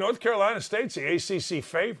understand, North Carolina State's the ACC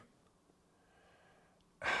favorite.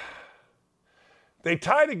 They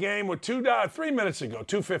tied a game with 3 minutes ago,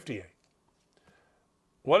 2:58.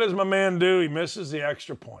 What does my man do? He misses the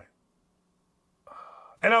extra point.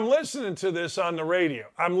 And I'm listening to this on the radio.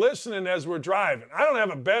 I'm listening as we're driving. I don't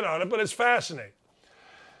have a bet on it, but it's fascinating.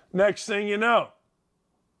 Next thing you know,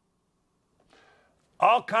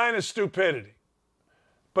 all kind of stupidity.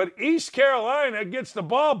 But East Carolina gets the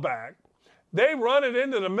ball back. They run it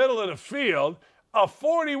into the middle of the field. A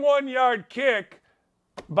 41-yard kick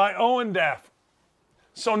by Owen Daffer.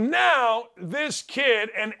 So now this kid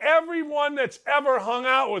and everyone that's ever hung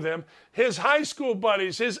out with him, his high school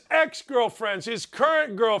buddies, his ex-girlfriends, his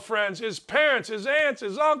current girlfriends, his parents, his aunts,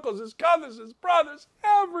 his uncles, his cousins, his brothers,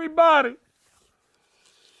 everybody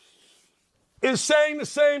is saying the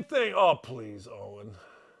same thing. Oh, please, Owen.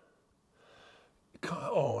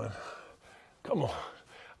 Owen, come on.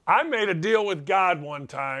 I made a deal with God one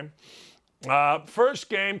time. First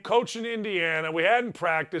game, coaching Indiana. We hadn't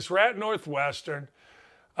practiced. We're at Northwestern.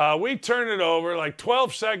 We turned it over like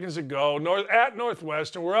 12 seconds ago at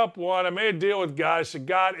Northwestern. We're up 1. I made a deal with God. I said,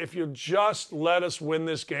 God, if you'll just let us win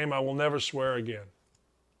this game, I will never swear again.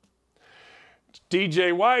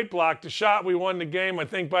 DJ White blocked a shot. We won the game. I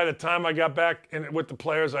think by the time I got back with the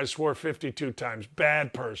players, I swore 52 times.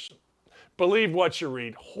 Bad person. Believe what you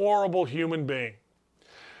read. Horrible human being.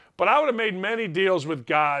 But I would have made many deals with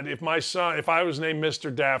God if I was named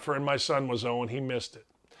Mr. Daffer and my son was Owen. He missed it.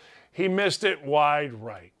 He missed it wide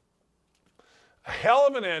right. A hell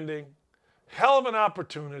of an ending. Hell of an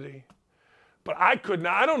opportunity. But I could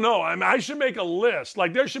not. I don't know. I mean, I should make a list.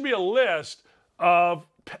 Like, there should be a list of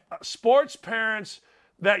sports parents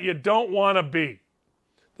that you don't want to be.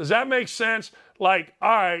 Does that make sense? Like, all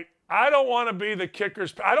right, I don't want to be the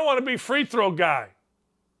kicker's. I don't want to be free throw guy.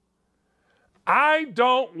 I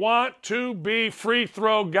don't want to be free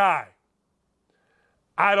throw guy.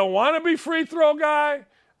 I don't want to be free throw guy.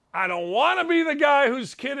 I don't want to be the guy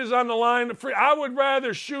whose kid is on the line to free. I would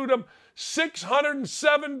rather shoot him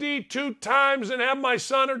 672 times and have my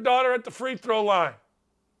son or daughter at the free throw line.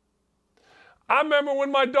 I remember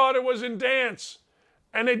when my daughter was in dance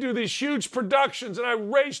and they do these huge productions and I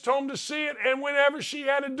raced home to see it, and whenever she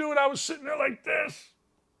had to do it, I was sitting there like this.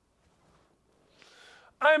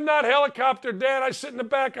 I am not helicopter dad. I sit in the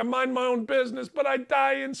back, I mind my own business, but I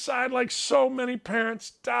die inside like so many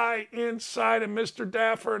parents die inside. And Mr.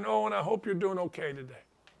 Daffer and Owen, I hope you're doing okay today.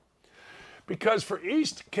 Because for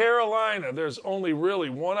East Carolina, there's only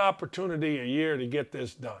really one opportunity a year to get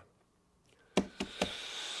this done.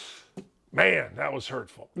 Man, that was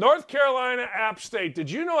hurtful. North Carolina, App State.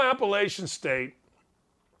 Did you know Appalachian State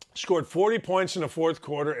scored 40 points in the fourth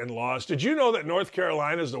quarter and lost? Did you know that North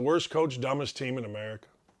Carolina is the worst coached, dumbest team in America?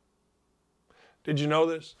 Did you know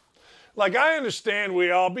this? Like, I understand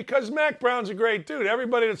because Mac Brown's a great dude.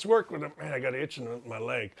 Everybody that's worked with him, man, I got an itch in my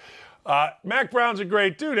leg. Mac Brown's a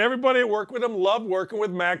great dude. Everybody that worked with him loved working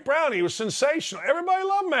with Mac Brown. He was sensational. Everybody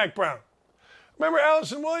loved Mac Brown. Remember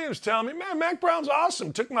Allison Williams telling me, man, Mac Brown's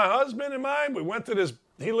awesome. Took my husband and mine. We went to this,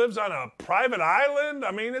 he lives on a private island. I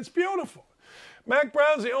mean, it's beautiful. Mac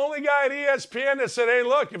Brown's the only guy at ESPN that said, hey,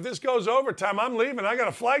 look, if this goes overtime, I'm leaving. I got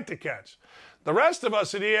a flight to catch. The rest of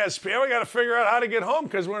us at ESPN, we got to figure out how to get home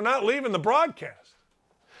because we're not leaving the broadcast.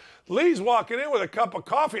 Lee's walking in with a cup of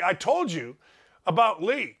coffee. I told you about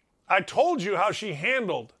Lee. I told you how she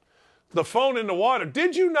handled the phone in the water.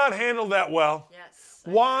 Did you not handle that well? Yes.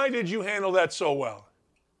 Why did you handle that so well?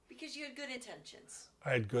 Because you had good intentions.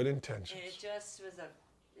 I had good intentions. And it just was bad.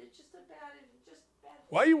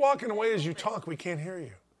 Why are you walking away as you talk? We can't hear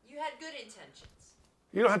you. You had good intentions.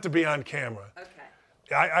 You don't have to be on camera.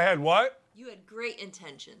 Okay. I had what? You had great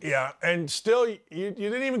intentions. Yeah, and still, you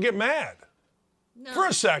didn't even get mad. No. For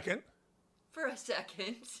a second. For a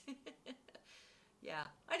second. Yeah,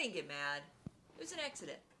 I didn't get mad. It was an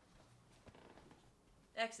accident.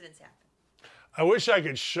 Accidents happen. I wish I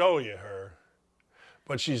could show you her,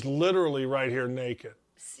 but she's literally right here naked.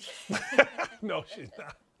 No, she's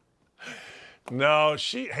not. No,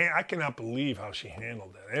 I cannot believe how she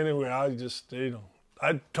handled that. Anyway,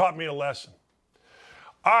 it taught me a lesson.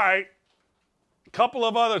 All right, a couple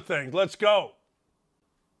of other things. Let's go.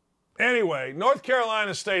 Anyway, North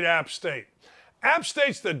Carolina State, App State. App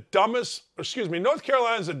State's North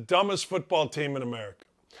Carolina's the dumbest football team in America.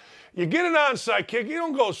 You get an onside kick, you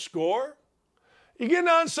don't go score. You get an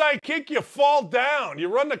onside kick, you fall down. You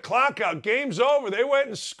run the clock out, game's over. They went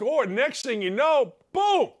and scored. Next thing you know,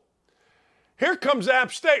 boom. Here comes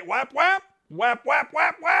App State. Whap, whap, whap, whap,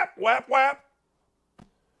 whap, whap, whap, whap.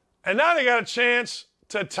 And now they got a chance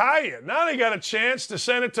to tie you. Now they got a chance to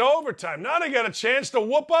send it to overtime. Now they got a chance to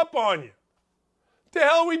whoop up on you. What the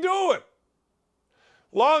hell are we doing?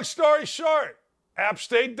 Long story short, App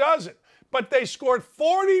State doesn't. But they scored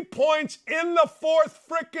 40 points in the fourth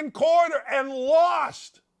frickin' quarter and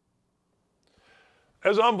lost. It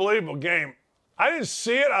was an unbelievable game. I didn't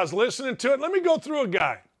see it. I was listening to it. Let me go through a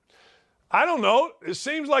guy. I don't know. It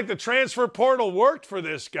seems like the transfer portal worked for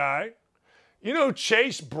this guy. You know who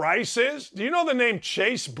Chase Bryce is? Do you know the name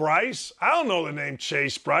Chase Bryce? I don't know the name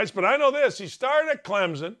Chase Bryce, but I know this. He started at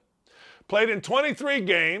Clemson, played in 23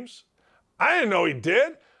 games. I didn't know he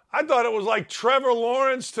did. I thought it was like Trevor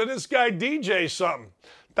Lawrence to this guy DJ something.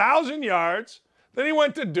 1,000 yards. Then he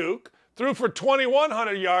went to Duke, threw for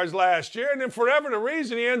 2,100 yards last year, and then for whatever the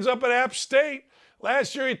reason, he ends up at App State.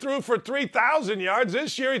 Last year he threw for 3,000 yards.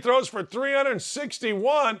 This year he throws for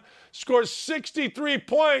 361, scores 63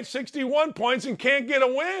 points, 61 points, and can't get a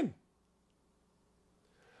win.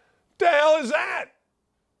 The hell is that?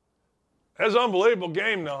 That's an unbelievable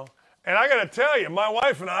game, though. And I got to tell you, my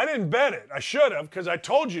wife and I didn't bet it. I should have, because I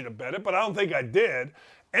told you to bet it, but I don't think I did.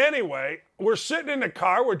 Anyway, we're sitting in the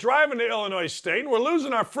car. We're driving to Illinois State, and we're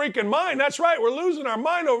losing our freaking mind. That's right. We're losing our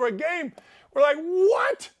mind over a game. We're like,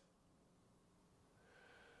 what?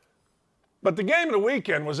 But the game of the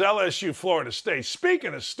weekend was LSU Florida State.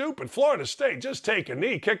 Speaking of stupid, Florida State, just take a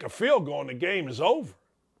knee, kick a field goal, and the game is over.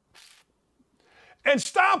 And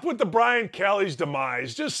stop with the Brian Kelly's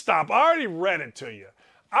demise. Just stop. I already read it to you.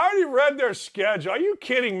 I already read their schedule. Are you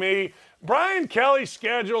kidding me? Brian Kelly's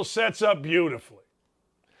schedule sets up beautifully.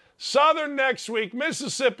 Southern next week,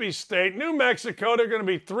 Mississippi State, New Mexico, they're going to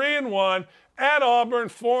be 3-1, at Auburn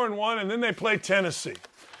 4-1, and then they play Tennessee.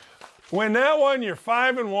 Win that one, you're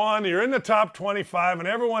 5-1, you're in the top 25, and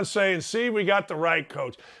everyone's saying, see, we got the right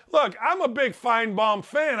coach. Look, I'm a big Feinbaum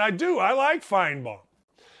fan. I do. I like Feinbaum.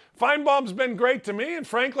 Feinbaum's been great to me, and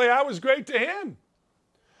frankly, I was great to him.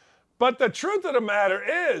 But the truth of the matter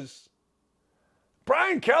is,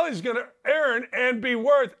 Brian Kelly's going to earn and be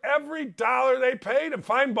worth every dollar they paid him.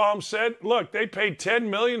 Feinbaum said, look, they paid $10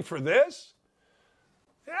 million for this?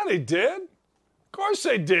 Yeah, they did. Of course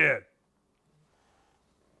they did.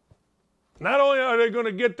 Not only are they going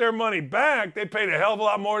to get their money back, they paid a hell of a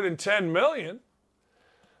lot more than $10 million.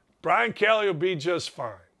 Brian Kelly will be just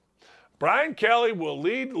fine. Brian Kelly will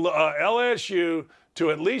lead LSU to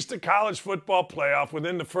at least a college football playoff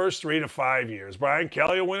within the first 3 to 5 years. Brian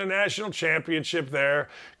Kelly will win a national championship there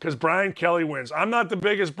because Brian Kelly wins. I'm not the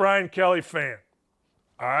biggest Brian Kelly fan.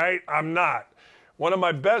 All right? I'm not. One of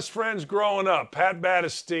my best friends growing up, Pat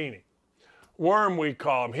Battistini, Worm we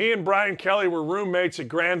call him. He and Brian Kelly were roommates at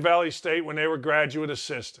Grand Valley State when they were graduate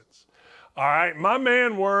assistants. All right? My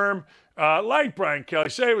man Worm liked Brian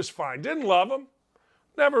Kelly. Say he was fine. Didn't love him.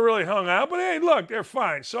 Never really hung out, but hey, look, they're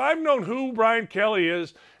fine. So I've known who Brian Kelly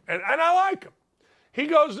is, and I like him. He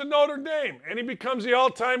goes to Notre Dame, and he becomes the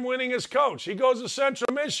all-time winningest coach. He goes to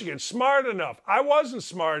Central Michigan, smart enough. I wasn't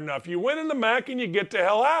smart enough. You win in the MAC, and you get the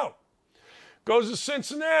hell out. Goes to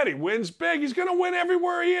Cincinnati, wins big. He's going to win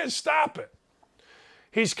everywhere he is. Stop it.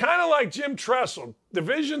 He's kind of like Jim Tressel.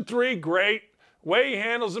 Division III, great. Way he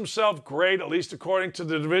handles himself, great, at least according to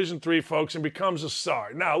the Division III folks, and becomes a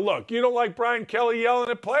star. Now, look, you don't like Brian Kelly yelling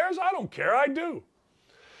at players? I don't care. I do.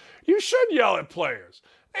 You should yell at players.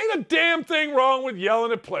 Ain't a damn thing wrong with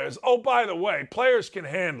yelling at players. Oh, by the way, players can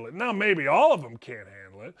handle it. Now, maybe all of them can't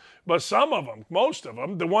handle it, but some of them, most of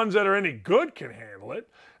them, the ones that are any good can handle it.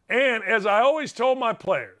 And as I always told my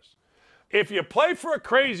players, if you play for a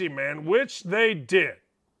crazy man, which they did,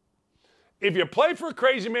 if you play for a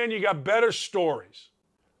crazy man, you got better stories.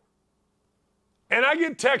 And I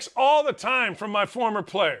get texts all the time from my former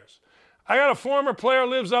players. I got a former player who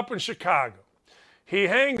lives up in Chicago. He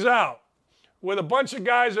hangs out with a bunch of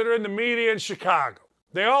guys that are in the media in Chicago.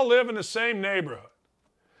 They all live in the same neighborhood.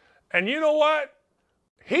 And you know what?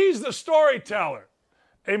 He's the storyteller.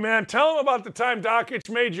 Hey, man, tell him about the time Dockich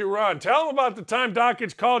made you run. Tell him about the time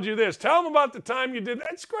Dockich called you this. Tell him about the time you did that.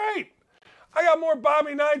 That's great. I got more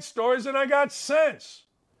Bobby Knight stories than I got sense.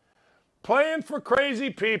 Playing for crazy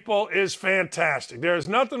people is fantastic. There's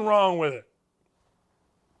nothing wrong with it.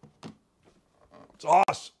 It's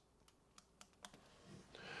awesome.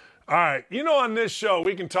 All right, you know, on this show,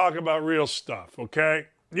 we can talk about real stuff, okay?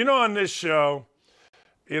 You know, on this show,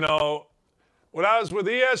 you know, when I was with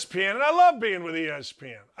ESPN, and I loved being with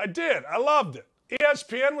ESPN. I did. I loved it.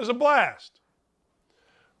 ESPN was a blast.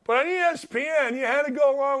 But on ESPN, you had to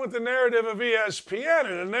go along with the narrative of ESPN.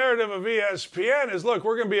 And the narrative of ESPN is, look,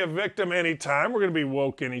 we're going to be a victim anytime. We're going to be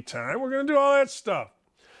woke anytime. We're going to do all that stuff.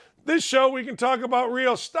 This show, we can talk about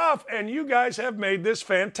real stuff, and you guys have made this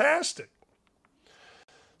fantastic.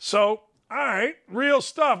 So, all right, real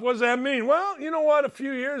stuff. What does that mean? Well, you know what? A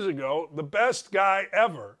few years ago, the best guy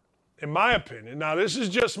ever, in my opinion, now this is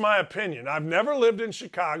just my opinion. I've never lived in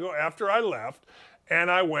Chicago after I left. And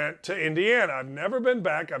I went to Indiana. I've never been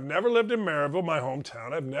back. I've never lived in Maryville, my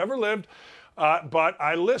hometown. I've never lived, but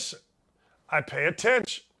I listen. I pay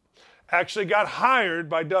attention. Actually got hired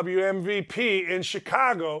by WMVP in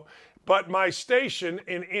Chicago, but my station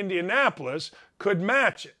in Indianapolis could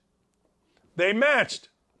match it. They matched it.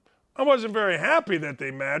 I wasn't very happy that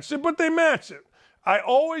they matched it, but they matched it. I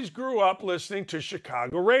always grew up listening to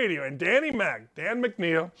Chicago radio. And Dan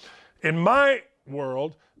McNeil, in my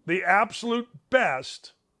world, the absolute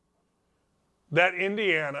best that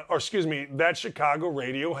that Chicago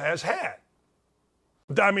radio has had.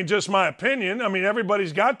 I mean, just my opinion. I mean,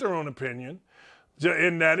 everybody's got their own opinion,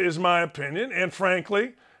 and that is my opinion. And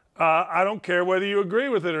frankly, I don't care whether you agree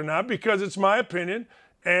with it or not because it's my opinion,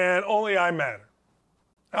 and only I matter.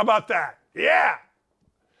 How about that? Yeah!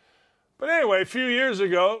 But anyway, a few years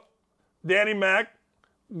ago, Danny Mac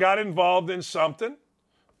got involved in something,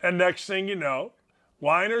 and next thing you know,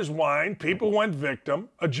 whiners whine, people went victim.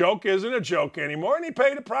 A joke isn't a joke anymore, and he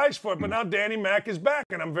paid a price for it. But now Danny Mac is back,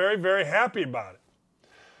 and I'm very, very happy about it.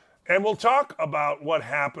 And we'll talk about what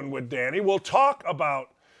happened with Danny. We'll talk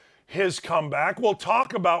about his comeback. We'll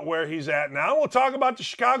talk about where he's at now. We'll talk about the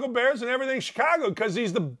Chicago Bears and everything Chicago, because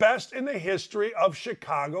he's the best in the history of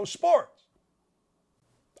Chicago sports,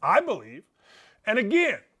 I believe. And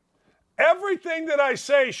again, everything that I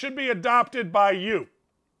say should be adopted by you.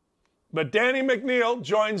 But Danny McNeil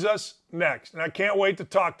joins us next, and I can't wait to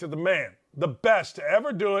talk to the man, the best to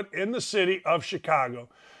ever do it in the city of Chicago,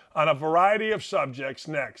 on a variety of subjects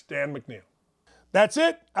next. Dan McNeil. That's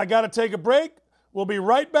it. I got to take a break. We'll be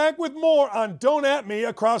right back with more on Don't At Me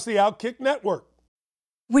across the Outkick Network.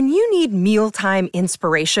 When you need mealtime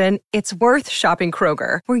inspiration, it's worth shopping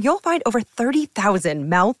Kroger, where you'll find over 30,000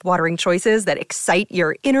 mouth-watering choices that excite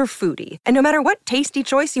your inner foodie. And no matter what tasty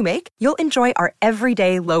choice you make, you'll enjoy our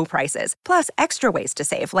everyday low prices, plus extra ways to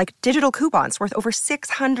save, like digital coupons worth over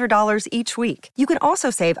 $600 each week. You can also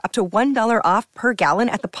save up to $1 off per gallon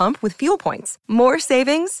at the pump with fuel points. More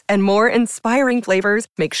savings and more inspiring flavors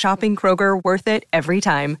make shopping Kroger worth it every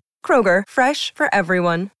time. Kroger, fresh for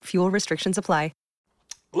everyone. Fuel restrictions apply.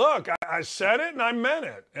 Look, I said it and I meant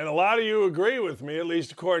it. And a lot of you agree with me, at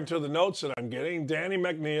least according to the notes that I'm getting. Danny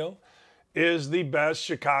McNeil is the best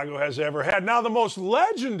Chicago has ever had. Now, the most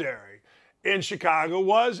legendary in Chicago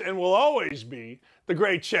was and will always be the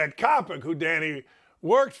great Chet Kopic, who Danny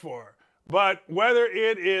worked for. But whether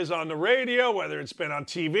it is on the radio, whether it's been on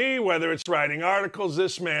TV, whether it's writing articles,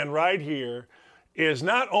 this man right here is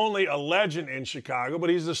not only a legend in Chicago, but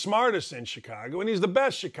he's the smartest in Chicago, and he's the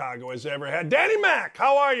best Chicago has ever had. Danny Mac,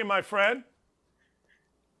 how are you, my friend?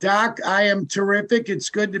 Doc, I am terrific. It's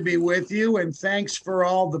good to be with you, and thanks for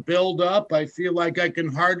all the build-up. I feel like I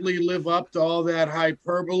can hardly live up to all that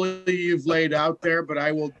hyperbole you've laid out there, but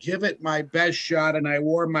I will give it my best shot, and I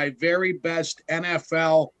wore my very best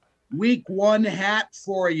NFL Week 1 hat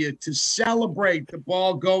for you to celebrate the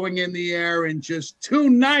ball going in the air in just 2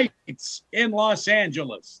 nights in Los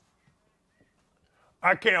Angeles.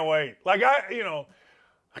 I can't wait.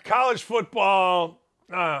 College football.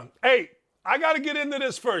 Hey, I got to get into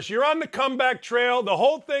this first. You're on the comeback trail. The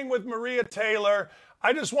whole thing with Maria Taylor.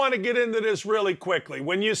 I just want to get into this really quickly.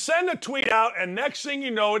 When you send a tweet out and next thing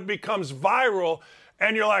you know, it becomes viral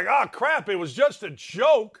and you're like, oh, crap, it was just a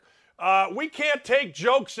joke. We can't take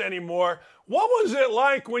jokes anymore. What was it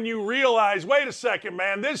like when you realized, wait a second,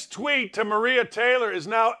 man, this tweet to Maria Taylor is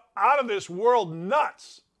now out of this world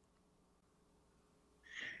nuts?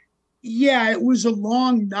 Yeah, it was a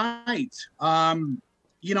long night.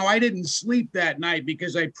 I didn't sleep that night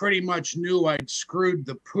because I pretty much knew I'd screwed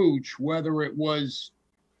the pooch. Whether it was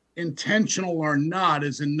intentional or not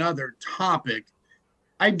is another topic.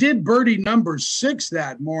 I did birdie number 6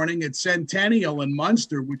 that morning at Centennial in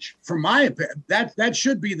Munster, which, for my opinion, that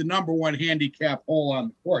should be the number 1 handicap hole on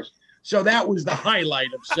the course. So that was the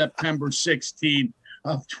highlight of September 16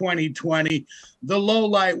 of 2020. The low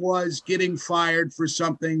light was getting fired for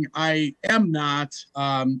something I am not,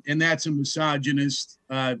 and that's a misogynist.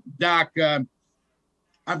 Doc,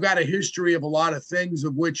 I've got a history of a lot of things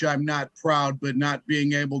of which I'm not proud, but not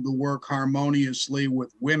being able to work harmoniously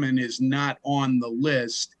with women is not on the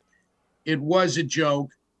list. It was a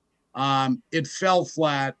joke. It fell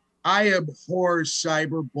flat. I abhor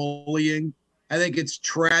cyberbullying. I think it's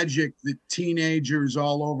tragic that teenagers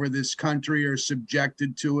all over this country are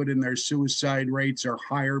subjected to it and their suicide rates are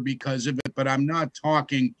higher because of it. But I'm not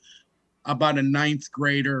talking about a 9th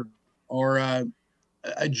grader or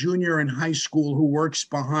a junior in high school who works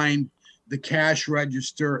behind the cash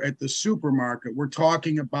register at the supermarket. We're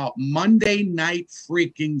talking about Monday night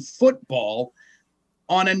freaking football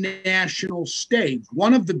on a national stage,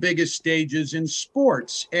 one of the biggest stages in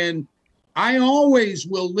sports. And I always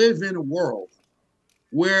will live in a world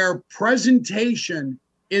where presentation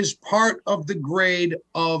is part of the grade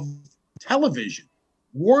of television.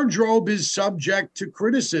 Wardrobe is subject to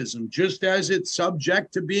criticism, just as it's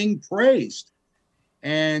subject to being praised.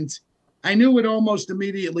 And I knew it almost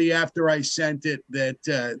immediately after I sent it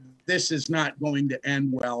that this is not going to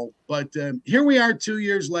end well. But here we are 2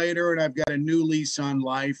 years later, and I've got a new lease on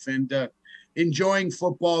life and enjoying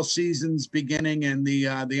football seasons beginning and the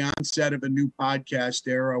onset of a new podcast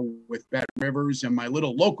era with Bet Rivers and my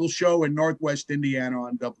little local show in Northwest Indiana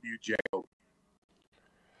on WJO.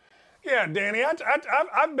 Yeah, Danny,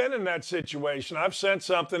 I've been in that situation. I've sent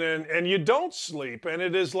something in, and you don't sleep, and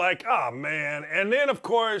it is like, oh, man. And then, of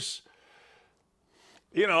course,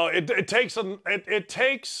 it takes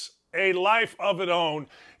a life of its own.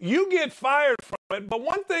 You get fired from it, but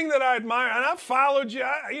one thing that I admire, and I've followed you,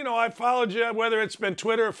 I've followed you, whether it's been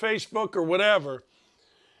Twitter or Facebook or whatever,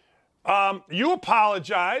 you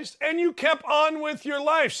apologized, and you kept on with your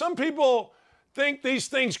life. Some people think these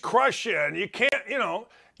things crush you, and you can't,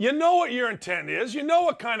 You know what your intent is. You know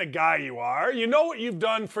what kind of guy you are. You know what you've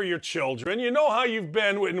done for your children. You know how you've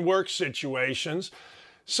been in work situations.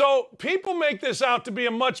 So people make this out to be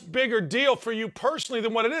a much bigger deal for you personally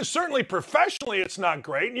than what it is. Certainly professionally, it's not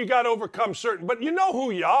great, and you got to overcome certain, but you know who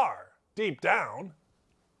you are deep down.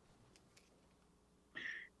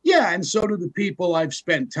 Yeah, and so do the people I've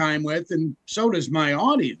spent time with, and so does my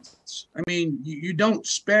audience. I mean, you don't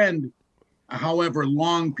spend however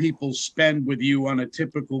long people spend with you on a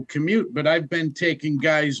typical commute, but I've been taking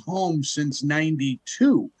guys home since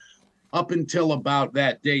 92, up until about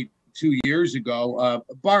that date 2 years ago,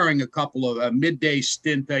 barring a couple of a midday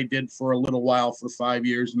stint I did for a little while for 5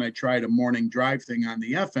 years, and I tried a morning drive thing on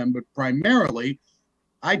the FM, but primarily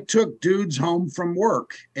I took dudes home from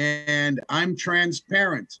work, and I'm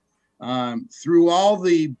transparent through all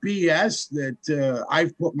the BS that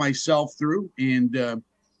I've put myself through, and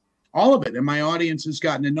all of it, and my audience has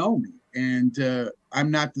gotten to know me, and I'm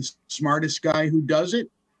not the smartest guy who does it,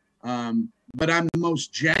 but I'm the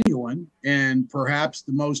most genuine and perhaps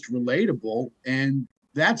the most relatable. And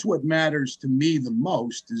that's what matters to me the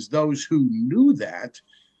most, is those who knew that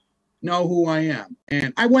know who I am.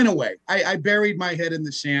 And I went away. I buried my head in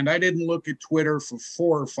the sand. I didn't look at Twitter for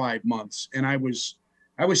 4 or 5 months. And I was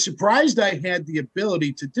surprised I had the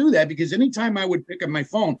ability to do that, because anytime I would pick up my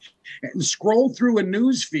phone and scroll through a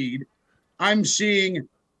news feed, I'm seeing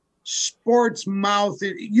Sports Mouth,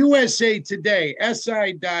 USA Today,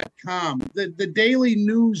 SI.com, the daily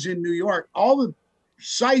news in New York, all the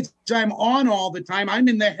sites I'm on all the time. I'm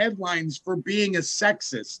in the headlines for being a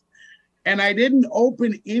sexist. And I didn't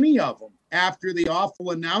open any of them after the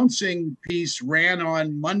awful announcing piece ran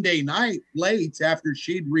on Monday night late after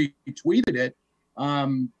she'd retweeted it.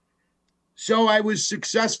 So I was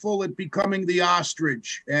successful at becoming the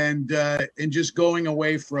ostrich and just going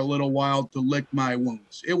away for a little while to lick my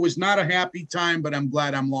wounds. It was not a happy time, but I'm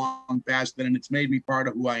glad I'm long past it, and it's made me part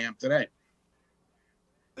of who I am today.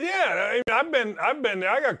 Yeah,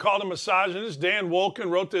 I got called a misogynist. Dan Wolken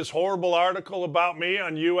wrote this horrible article about me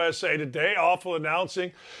on USA Today, awful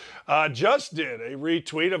announcing. Just did a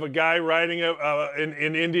retweet of a guy writing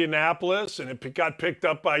in Indianapolis, and it got picked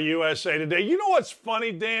up by USA Today. You know what's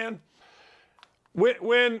funny, Dan?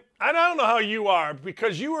 When I don't know how you are,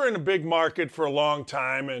 because you were in a big market for a long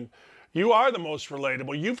time, and you are the most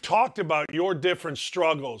relatable. You've talked about your different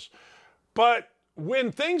struggles. But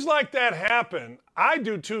when things like that happen, I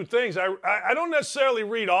do two things. I don't necessarily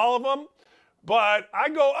read all of them, but I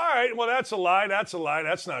go, all right, well, that's a lie. That's a lie.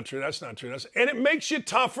 That's not true. That's not true. And it makes you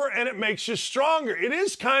tougher, and it makes you stronger. It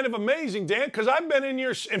is kind of amazing, Dan, because I've been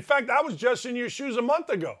in fact, I was just in your shoes a month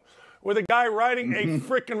ago with a guy writing a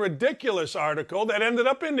freaking ridiculous article that ended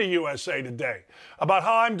up in the USA Today about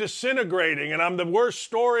how I'm disintegrating and I'm the worst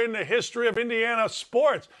story in the history of Indiana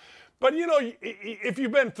sports. But, you know, if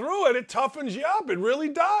you've been through it, it toughens you up. It really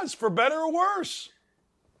does, for better or worse.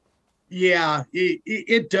 Yeah,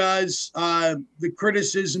 it does. The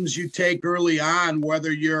criticisms you take early on,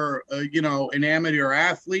 whether you're, an amateur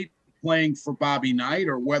athlete playing for Bobby Knight,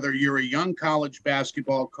 or whether you're a young college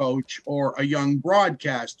basketball coach or a young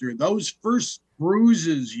broadcaster, those first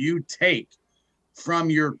bruises you take from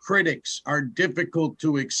your critics are difficult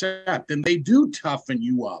to accept, and they do toughen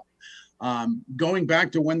you up. Going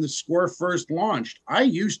back to when the Score first launched, I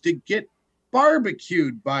used to get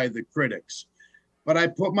barbecued by the critics, but I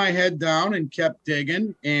put my head down and kept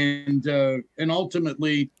digging, and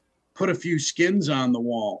ultimately put a few skins on the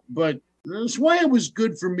wall. But that's why it was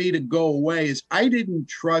good for me to go away, is I didn't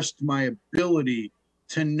trust my ability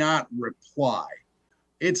to not reply.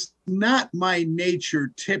 It's not my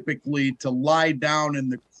nature typically to lie down in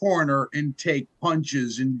the corner and take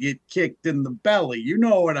punches and get kicked in the belly. You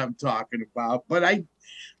know what I'm talking about. But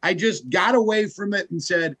I just got away from it and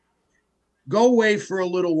said, go away for a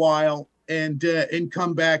little while and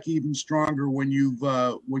come back even stronger when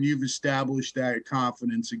you've established that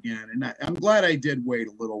confidence again. And I'm glad I did wait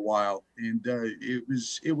a little while, and it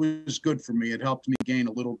was good for me. It helped me gain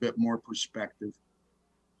a little bit more perspective.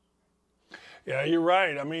 Yeah, you're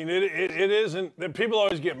right. I mean, it isn't that people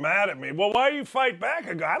always get mad at me. Well, why do you fight back?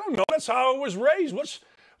 I go, I don't know. That's how I was raised.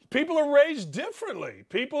 People are raised differently.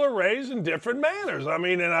 People are raised in different manners. I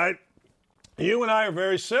mean, you and I are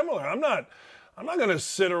very similar. I'm not going to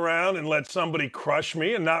sit around and let somebody crush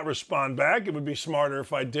me and not respond back. It would be smarter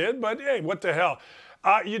if I did, but hey, what the hell?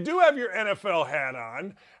 You do have your NFL hat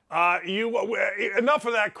on. Enough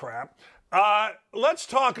of that crap. Let's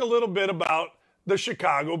talk a little bit about the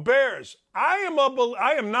Chicago Bears. I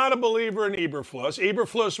am not a believer in Eberflus.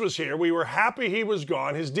 Eberflus was here. We were happy he was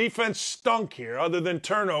gone. His defense stunk here, other than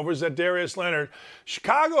turnovers at Darius Leonard.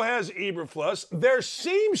 Chicago has Eberflus. There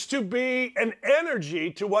seems to be an energy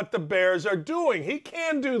to what the Bears are doing. He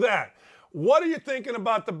can do that. What are you thinking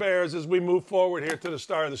about the Bears as we move forward here to the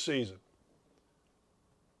start of the season?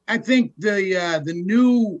 I think the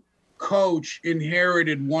new coach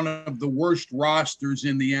inherited one of the worst rosters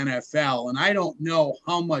in the NFL, and I don't know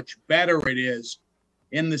how much better it is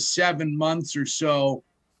in the 7 months or so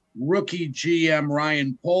rookie GM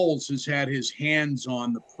Ryan Poles has had his hands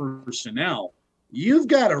on the personnel. You've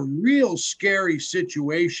got a real scary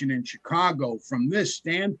situation in Chicago from this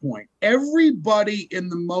standpoint. Everybody in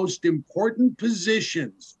the most important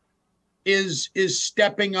positions is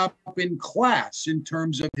stepping up in class in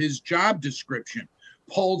terms of his job description.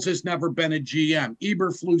 Poles has never been a GM.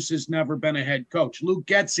 Eberflus has never been a head coach. Luke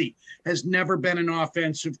Getsy has never been an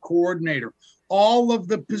offensive coordinator. All of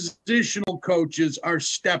the positional coaches are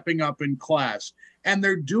stepping up in class, and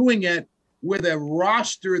they're doing it with a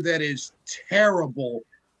roster that is terrible,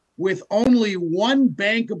 with only one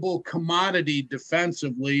bankable commodity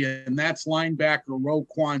defensively, and that's linebacker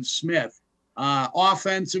Roquan Smith.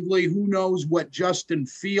 Offensively, who knows what Justin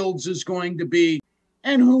Fields is going to be,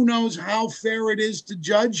 and who knows how fair it is to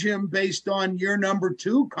judge him based on year number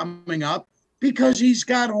 2 coming up, because he's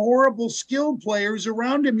got horrible skilled players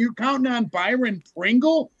around him. You're counting on Byron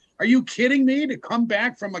Pringle? Are you kidding me? To come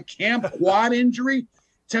back from a camp quad injury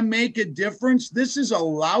to make a difference? This is a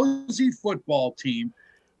lousy football team,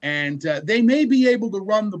 and they may be able to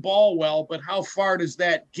run the ball well, but how far does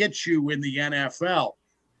that get you in the NFL?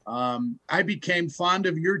 I became fond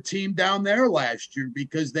of your team down there last year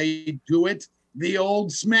because they do it the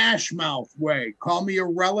old smash mouth way. Call me a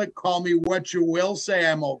relic, call me what you will, say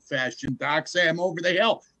I'm old-fashioned, Doc, say I'm over the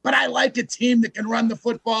hill. But I like a team that can run the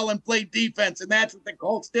football and play defense, and that's what the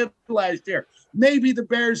Colts did last year. Maybe the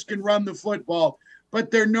Bears can run the football, but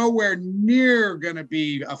they're nowhere near going to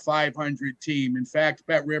be a 500 team. In fact,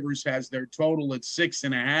 Bet Rivers has their total at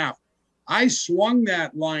 6.5. I swung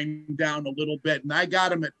that line down a little bit, and I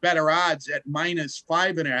got them at better odds at minus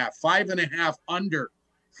 5.5, 5.5 under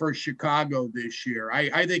for Chicago this year.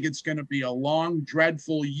 I think it's going to be a long,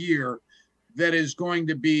 dreadful year that is going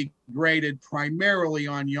to be graded primarily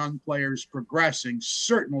on young players progressing,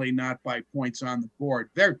 certainly not by points on the board.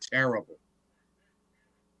 They're terrible.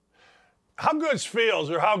 How good's Fields,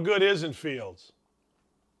 or how good isn't Fields?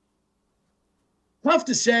 Tough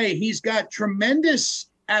to say. He's got tremendous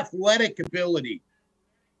athletic ability.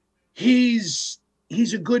 He's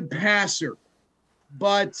a good passer,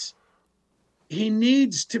 but he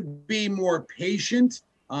needs to be more patient.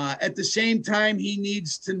 At the same time, he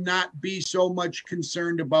needs to not be so much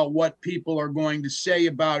concerned about what people are going to say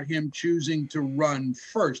about him choosing to run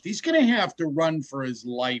first. He's going to have to run for his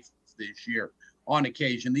life this year on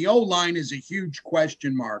occasion. The O-line is a huge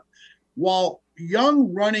question mark. While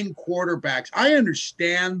young running quarterbacks, I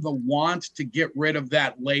understand the want to get rid of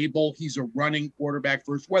that label. He's a running quarterback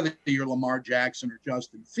first, whether you're Lamar Jackson or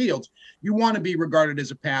Justin Fields. You want to be regarded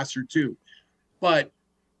as a passer too. But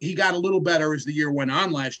he got a little better as the year went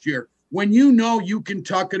on last year. When you know you can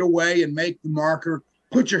tuck it away and make the marker,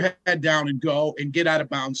 put your head down and go and get out of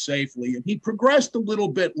bounds safely. And he progressed a little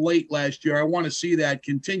bit late last year. I want to see that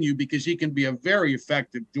continue because he can be a very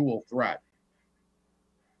effective dual threat.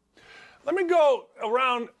 Let me go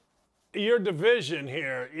around your division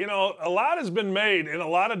here. You know, a lot has been made in a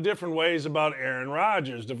lot of different ways about Aaron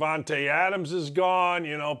Rodgers. Devontae Adams is gone.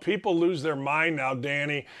 You know, people lose their mind now,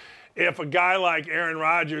 Danny, if a guy like Aaron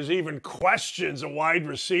Rodgers even questions a wide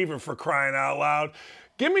receiver, for crying out loud.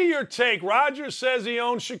 Give me your take. Rodgers says he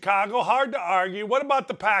owns Chicago. Hard to argue. What about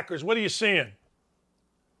the Packers? What are you seeing?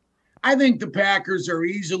 I think the Packers are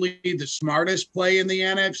easily the smartest play in the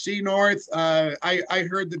NFC North. I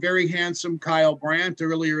heard the very handsome Kyle Brandt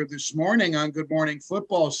earlier this morning on Good Morning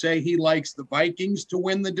Football say he likes the Vikings to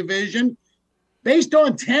win the division. Based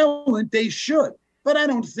on talent, they should, but I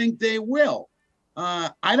don't think they will.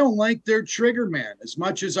 I don't like their trigger man. As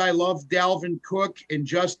much as I love Dalvin Cook and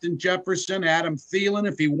Justin Jefferson, Adam Thielen,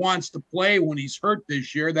 if he wants to play when he's hurt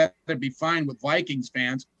this year, that'd be fine with Vikings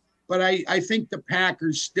fans. But I think the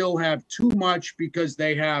Packers still have too much because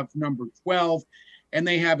they have number 12 and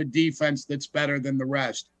they have a defense that's better than the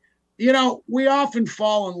rest. You know, we often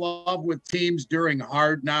fall in love with teams during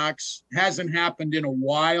Hard Knocks. Hasn't happened in a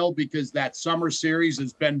while because that summer series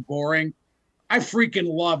has been boring. I freaking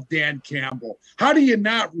love Dan Campbell. How do you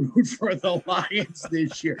not root for the Lions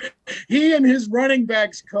this year? He and his running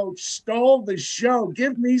backs coach stole the show.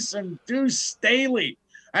 Give me some Deuce Staley.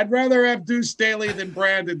 I'd rather have Deuce Staley than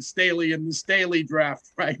Brandon Staley in the Staley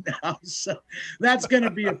draft right now. So that's going to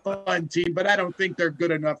be a fun team, but I don't think they're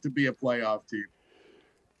good enough to be a playoff team.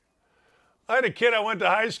 I had a kid I went to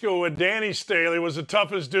high school with, Danny Staley, was the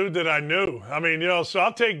toughest dude that I knew. I mean, so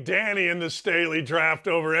I'll take Danny in the Staley draft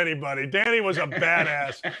over anybody. Danny was a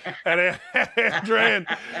badass. And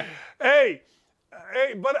Andrean, hey,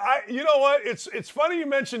 but you know what? It's funny you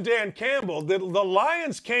mentioned Dan Campbell. The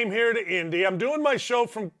Lions came here to Indy. I'm doing my show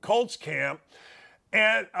from Colts camp.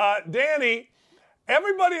 And Danny,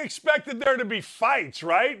 everybody expected there to be fights,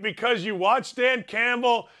 right? Because you watch Dan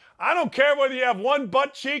Campbell. I don't care whether you have one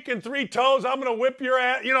butt cheek and 3 toes. I'm going to whip your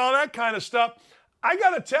ass, all that kind of stuff. I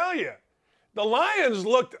got to tell you, the Lions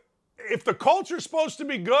looked, if the culture's supposed to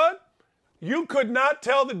be good, you could not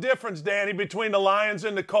tell the difference, Danny, between the Lions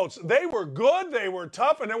and the Colts. They were good, they were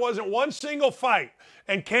tough, and there wasn't one single fight.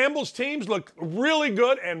 And Campbell's teams looked really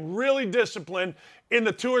good and really disciplined in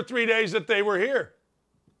the 2 or 3 days that they were here.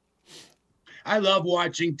 I love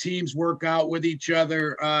watching teams work out with each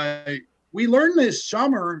other. We learned this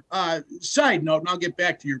summer, side note, and I'll get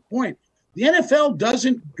back to your point, the NFL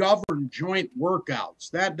doesn't govern joint workouts.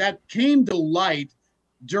 That came to light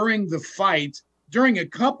during the fight, during a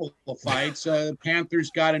couple of fights. The Panthers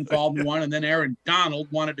got involved in one, and then Aaron Donald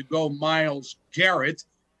wanted to go Myles Garrett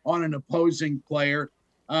on an opposing player.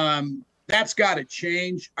 That's got to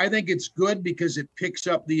change. I think it's good because it picks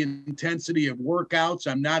up the intensity of workouts.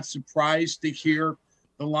 I'm not surprised to hear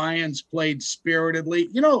the Lions played spiritedly.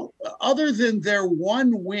 Other than their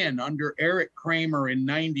one win under Eric Kramer in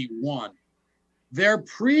 91, their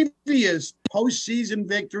previous postseason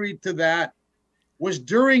victory to that was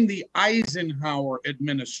during the Eisenhower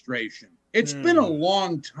administration. It's been a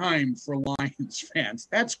long time for Lions fans.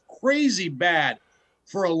 That's crazy bad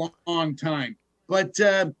for a long time. But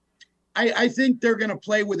I think they're going to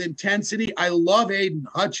play with intensity. I love Aiden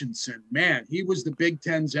Hutchinson. Man, he was the Big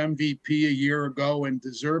Ten's MVP a year ago, and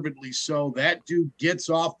deservedly so. That dude gets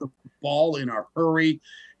off the ball in a hurry,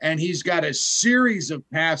 and he's got a series of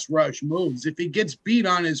pass rush moves. If he gets beat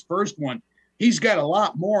on his first one, he's got a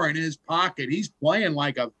lot more in his pocket. He's playing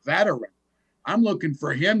like a veteran. I'm looking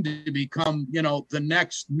for him to become, the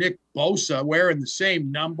next Nick Bosa, wearing the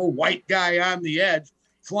same number, white guy on the edge,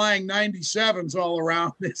 flying 97s all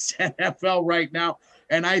around this NFL right now.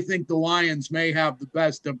 And I think the Lions may have the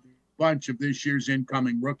best of bunch of this year's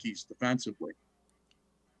incoming rookies defensively.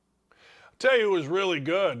 I'll tell you who was really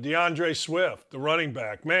good, DeAndre Swift, the running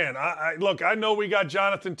back. Man, look, I know we got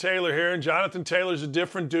Jonathan Taylor here, and Jonathan Taylor's a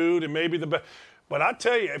different dude and maybe the best. But I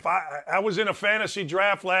tell you, if I was in a fantasy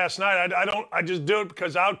draft last night, I just do it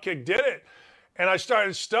because Outkick did it. And I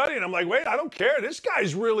started studying. I'm like, wait, I don't care. This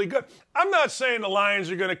guy's really good. I'm not saying the Lions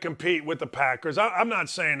are going to compete with the Packers. I'm not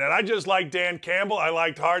saying that. I just like Dan Campbell. I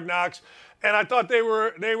liked Hard Knocks. And I thought they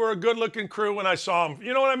were a good-looking crew when I saw them.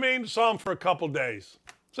 You know what I mean? Saw them for a couple days.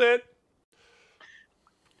 That's it.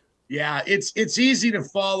 Yeah, it's easy to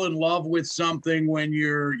fall in love with something when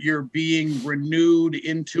you're being renewed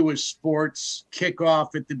into a sports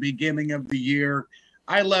kickoff at the beginning of the year.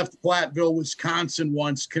 I left Platteville, Wisconsin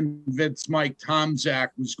once, convinced Mike Tomczak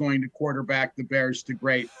was going to quarterback the Bears to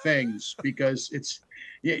great things because it's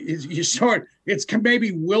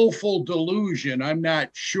maybe willful delusion. I'm not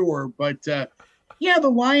sure, but the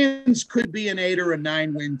Lions could be an 8 or a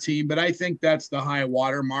 9 win team, but I think that's the high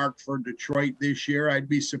water mark for Detroit this year. I'd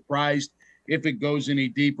be surprised if it goes any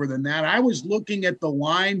deeper than that. I was looking at the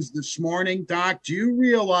lines this morning, Doc. Do you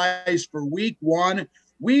realize for week 1,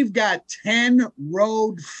 we've got 10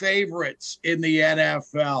 road favorites in the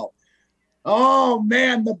NFL? Oh,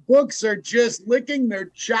 man, the books are just licking their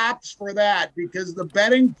chops for that because the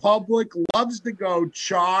betting public loves to go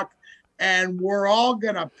chalk, and we're all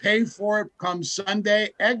going to pay for it come Sunday.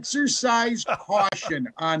 Exercise caution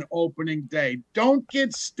on opening day. Don't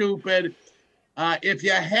get stupid. If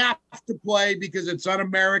you have to play because it's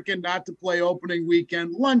un-American not to play opening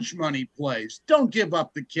weekend, lunch money plays. Don't give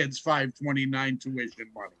up the kids $5.29 tuition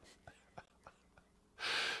money.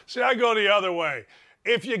 See, I go the other way.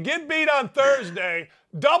 If you get beat on Thursday,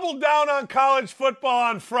 double down on college football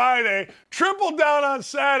on Friday, triple down on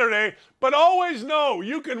Saturday, but always know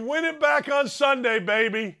you can win it back on Sunday,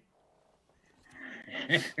 baby.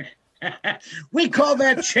 We call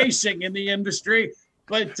that chasing in the industry.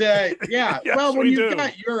 But, Yes, when you do.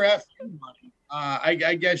 got your FU money,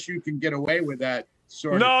 I guess you can get away with that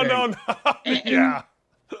sort of thing. No. Yeah.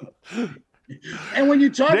 And when you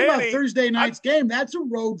talk Danny, about Thursday night's game, that's a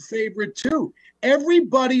road favorite too.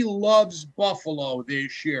 Everybody loves Buffalo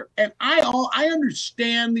this year. And I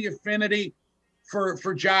understand the affinity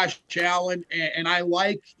for Josh Allen, and I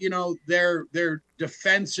like, their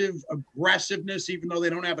defensive aggressiveness, even though they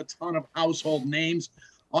don't have a ton of household names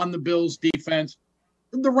on the Bills defense.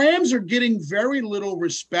 The Rams are getting very little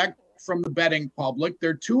respect from the betting public.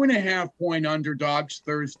 They're 2.5-point underdogs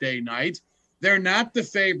Thursday night. They're not the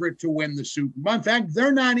favorite to win the Super Bowl. In fact,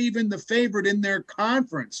 they're not even the favorite in their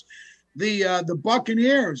conference. The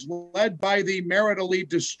Buccaneers, led by the maritally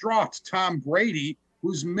distraught Tom Brady,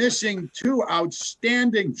 who's missing two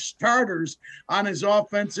outstanding starters on his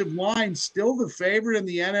offensive line, still the favorite in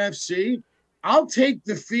the NFC. I'll take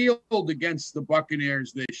the field against the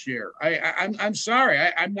Buccaneers this year. I'm sorry.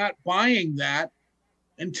 I'm not buying that.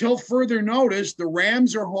 Until further notice, the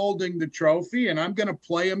Rams are holding the trophy, and I'm going to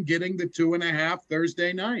play them getting the 2.5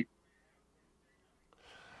 Thursday night.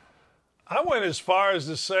 I went as far as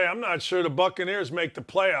to say I'm not sure the Buccaneers make the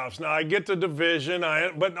playoffs. Now, I get the division,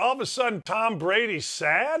 but all of a sudden Tom Brady's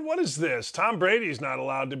sad? What is this? Tom Brady's not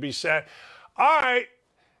allowed to be sad. All right,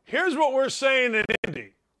 here's what we're saying in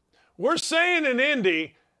Indy. We're saying in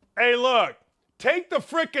Indy, hey, look, take the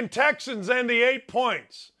frickin' Texans and the 8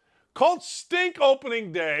 points. Colts stink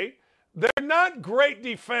opening day. They're not great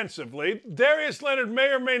defensively. Darius Leonard may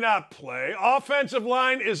or may not play. Offensive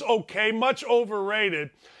line is okay, much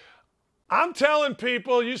overrated. I'm telling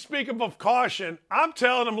people, you speak of caution, I'm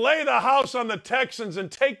telling them lay the house on the Texans and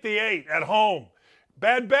take the 8 at home.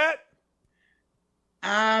 Bad bet?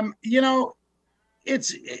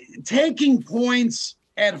 It's taking points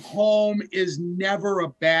at home is never a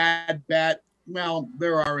bad bet. Well,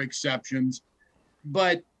 there are exceptions,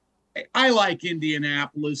 but I like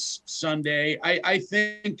Indianapolis Sunday. I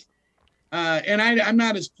think, and I'm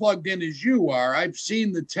not as plugged in as you are. I've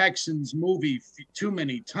seen the Texans movie too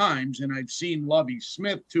many times, and I've seen Lovie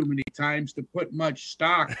Smith too many times to put much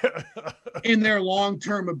stock in their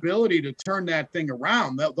long-term ability to turn that thing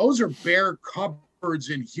around. Those are bare cupboards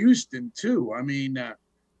in Houston, too. I mean,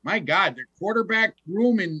 my God, the quarterback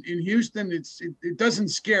room in Houston, it doesn't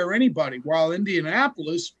scare anybody. While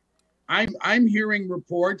Indianapolis, I'm hearing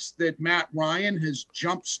reports that Matt Ryan has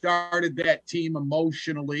jump-started that team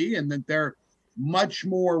emotionally and that they're much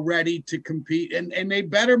more ready to compete. And they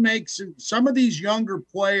better make some of these younger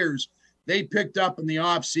players they picked up in the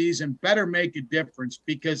offseason better make a difference,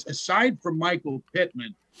 because aside from Michael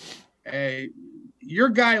Pittman, your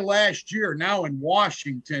guy last year now in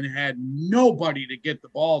Washington had nobody to get the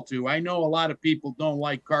ball to. I know a lot of people don't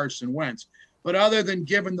like Carson Wentz, but other than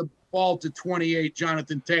giving the ball to 28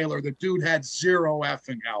 Jonathan Taylor, the dude had zero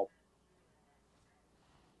effing help.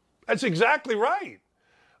 That's exactly right.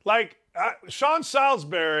 Like, Sean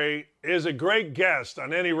Salisbury is a great guest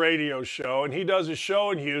on any radio show, and he does a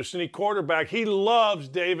show in Houston. He quarterback. He loves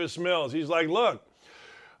Davis Mills. He's like, look,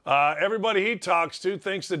 everybody he talks to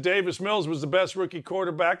thinks that Davis Mills was the best rookie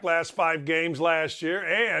quarterback last 5 games last year,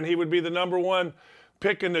 and he would be the number 1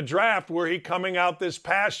 pick in the draft were he coming out this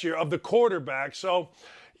past year of the quarterback. So,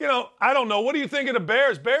 I don't know. What do you think of the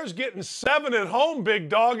Bears? Bears getting 7 at home, big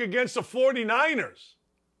dog, against the 49ers.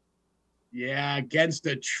 Yeah, against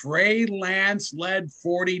a Trey Lance-led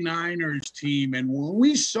 49ers team. And when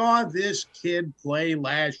we saw this kid play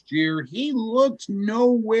last year, he looked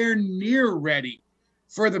nowhere near ready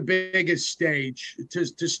for the biggest stage to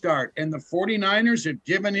start. And the 49ers have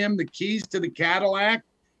given him the keys to the Cadillac.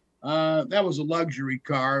 That was a luxury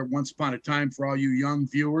car once upon a time for all you young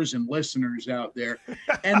viewers and listeners out there.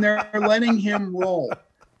 And they're letting him roll.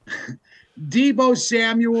 Deebo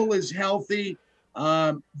Samuel is healthy.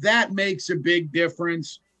 That makes a big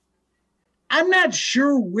difference. I'm not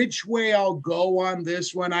sure which way I'll go on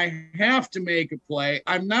this one. I have to make a play.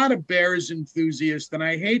 I'm not a Bears enthusiast, and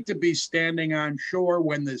I hate to be standing on shore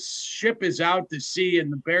when the ship is out to sea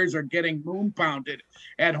and the Bears are getting moon pounded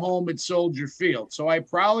at home at Soldier Field. So I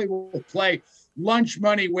probably will play lunch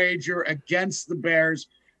money wager against the Bears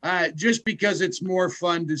just because it's more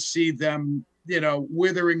fun to see them,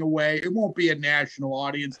 withering away. It won't be a national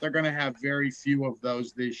audience. They're going to have very few of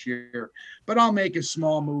those this year. But I'll make a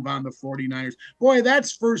small move on the 49ers. Boy,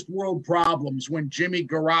 that's first world problems when Jimmy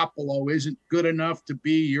Garoppolo isn't good enough to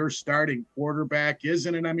be your starting quarterback,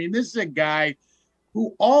 isn't it? I mean, this is a guy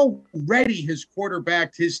who already has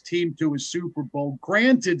quarterbacked his team to a Super Bowl.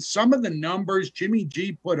 Granted, some of the numbers Jimmy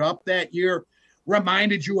G put up that year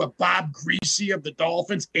reminded you of Bob Greasy of the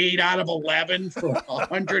Dolphins, 8 out of 11 for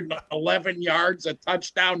 111 yards, a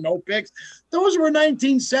touchdown, no picks. Those were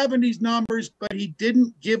 1970s numbers, but he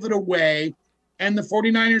didn't give it away, and the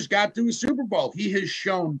 49ers got to a Super Bowl. He has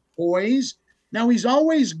shown poise. Now, he's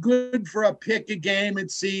always good for a pick a game, it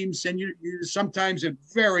seems, and you're sometimes at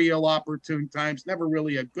very ill-opportune times, never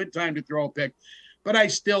really a good time to throw a pick. But I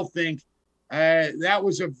still think That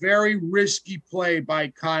was a very risky play by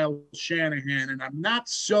Kyle Shanahan, and I'm not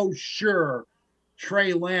so sure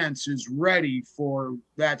Trey Lance is ready for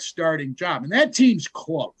that starting job. And that team's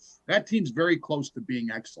close. That team's very close to being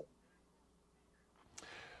excellent.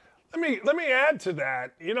 Let me add to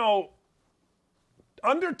that. You know,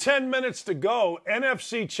 under 10 minutes to go,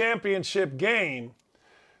 NFC Championship game,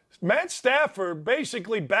 Matt Stafford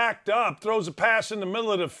basically backed up, throws a pass in the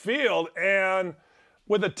middle of the field, and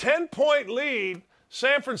with a 10-point lead,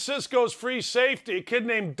 San Francisco's free safety, a kid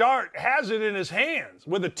named Dart, has it in his hands.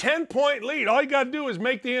 With a 10-point lead, all you got to do is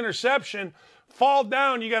make the interception, fall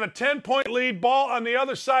down. You got a 10-point lead, ball on the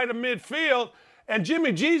other side of midfield, and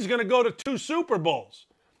Jimmy G's going to go to 2 Super Bowls.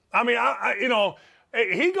 I mean,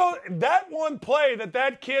 that one play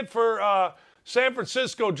that kid for San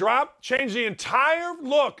Francisco dropped changed the entire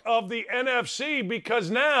look of the NFC,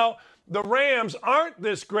 because now the Rams aren't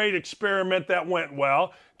this great experiment that went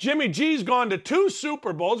well. Jimmy G's gone to 2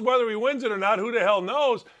 Super Bowls. Whether he wins it or not, who the hell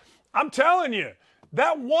knows? I'm telling you,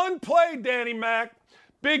 that one play, Danny Mac,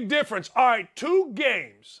 big difference. All right, 2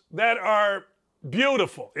 games that are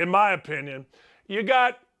beautiful, in my opinion. You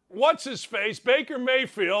got, what's-his-face, Baker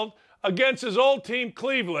Mayfield against his old team,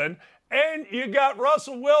 Cleveland, and you got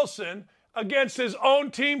Russell Wilson against his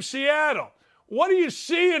own team, Seattle. What are you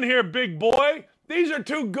seeing here, big boy? These are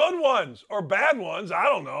 2 good ones, or bad ones, I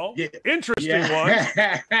don't know. Yeah. Interesting ones.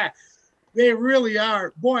 They really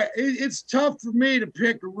are. Boy, it's tough for me to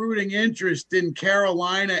pick a rooting interest in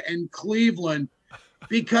Carolina and Cleveland,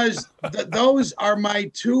 because those are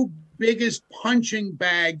my 2 biggest punching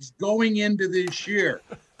bags going into this year.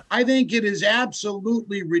 I think it is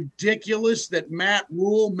absolutely ridiculous that Matt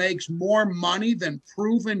Rule makes more money than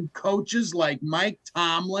proven coaches like Mike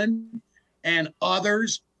Tomlin and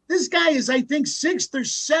others. This guy is, I think, 6th or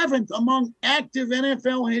 7th among active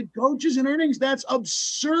NFL head coaches in earnings. That's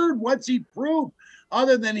absurd. What's he proved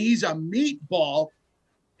other than he's a meatball?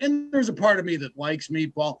 And there's a part of me that likes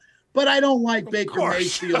meatball, but I don't like Baker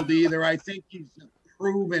Mayfield either. I think he's a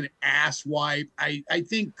proven asswipe. I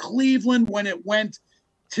think Cleveland, when it went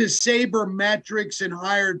to sabermetrics and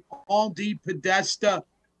hired Paul D. Podesta,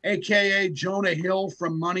 a.k.a. Jonah Hill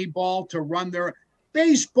from Moneyball, to run their –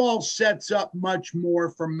 baseball sets up much more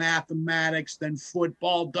for mathematics than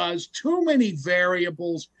football does. Too many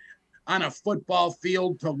variables on a football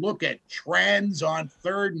field to look at trends on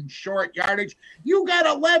third and short yardage. You got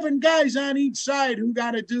 11 guys on each side who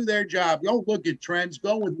got to do their job. Don't look at trends.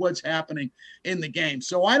 Go with what's happening in the game.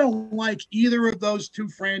 So I don't like either of those 2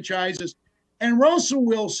 franchises. And Russell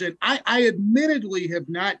Wilson, I admittedly have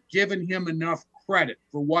not given him enough credit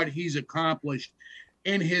for what he's accomplished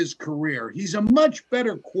in his career. He's a much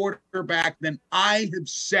better quarterback than I have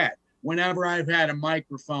said whenever I've had a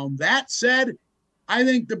microphone. That said, I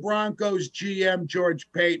think the Broncos GM,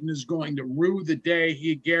 George Payton, is going to rue the day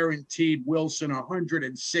he guaranteed Wilson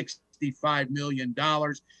 $165 million.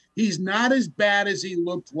 He's not as bad as he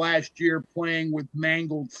looked last year playing with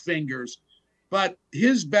mangled fingers, but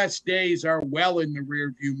his best days are well in the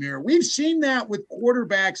rearview mirror. We've seen that with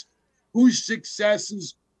quarterbacks whose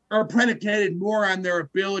successes are predicated more on their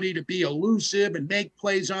ability to be elusive and make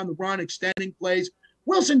plays on the run, extending plays.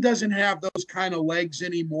 Wilson doesn't have those kind of legs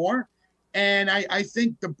anymore. And I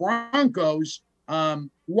think the Broncos,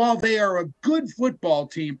 while they are a good football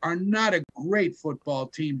team, are not a great football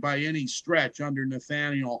team by any stretch under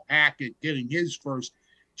Nathaniel Hackett getting his first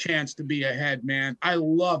chance to be a head man. I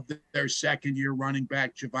love their second-year running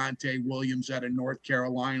back, Javonte Williams, out of North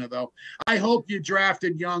Carolina, though. I hope you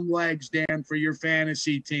drafted young legs, Dan, for your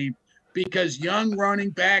fantasy team, because young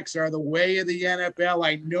running backs are the way of the NFL.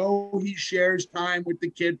 I know he shares time with the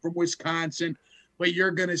kid from Wisconsin, but you're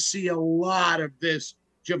going to see a lot of this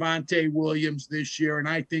Javonte Williams this year, and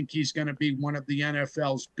I think he's going to be one of the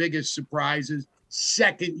NFL's biggest surprises,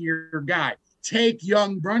 second-year guy. Take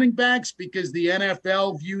young running backs because the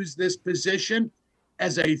NFL views this position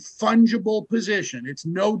as a fungible position. It's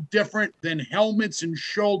no different than helmets and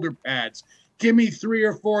shoulder pads. Give me 3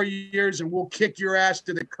 or 4 years and we'll kick your ass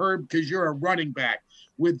to the curb because you're a running back,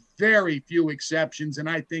 with very few exceptions. And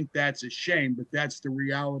I think that's a shame, but that's the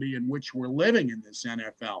reality in which we're living in this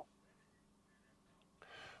NFL.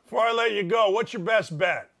 Before I let you go, what's your best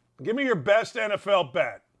bet? Give me your best NFL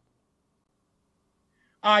bet.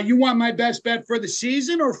 You want my best bet for the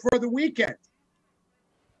season or for the weekend?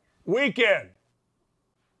 Weekend.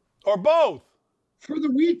 Or both. For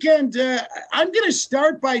the weekend, I'm going to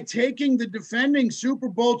start by taking the defending Super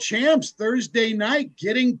Bowl champs Thursday night,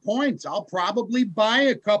 getting points. I'll probably buy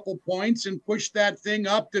a couple points and push that thing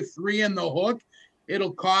up to 3 in the hook.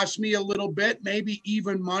 It'll cost me a little bit, maybe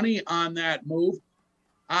even money on that move.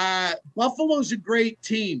 Buffalo's a great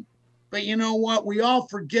team. But you know what? We all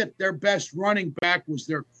forget their best running back was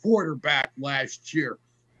their quarterback last year.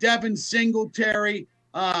 Devin Singletary,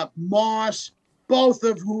 Moss, both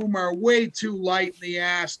of whom are way too light in the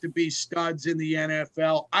ass to be studs in the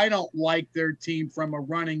NFL. I don't like their team from a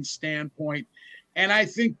running standpoint. And I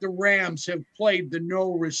think the Rams have played the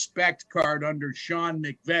no respect card under Sean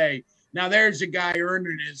McVay. Now there's a guy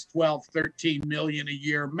earning his 12, 13 million a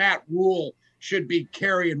year. Matt Rule should be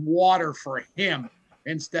carrying water for him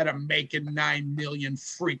instead of making $9 million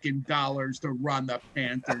freaking dollars to run the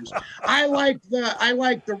Panthers. I like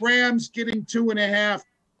the Rams getting 2.5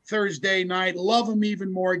 Thursday night. Love them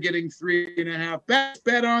even more getting 3.5. Best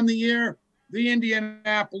bet on the year, the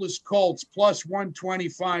Indianapolis Colts plus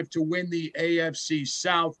 125 to win the AFC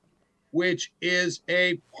South, which is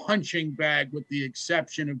a punching bag with the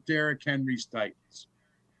exception of Derrick Henry's Titans.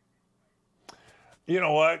 You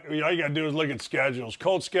know what? All you got to do is look at schedules.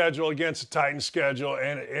 Colts schedule against the Titans schedule,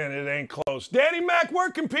 and it ain't close. Danny Mac,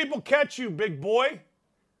 where can people catch you, big boy?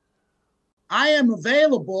 I am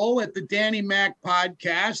available at the Danny Mac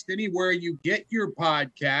podcast, anywhere you get your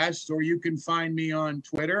podcasts, or you can find me on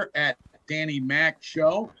Twitter at Danny Mac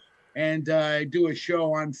Show. And I do a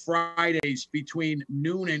show on Fridays between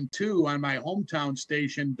noon and 2 on my hometown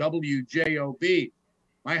station, WJOB.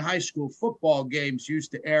 My high school football games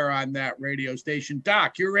used to air on that radio station.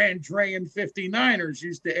 Doc, your Andrean 59ers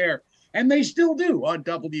used to air, and they still do on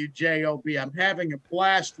WJOB. I'm having a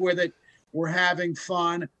blast with it. We're having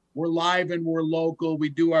fun. We're live and we're local. We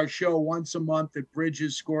do our show once a month at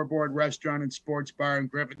Bridges Scoreboard Restaurant and Sports Bar in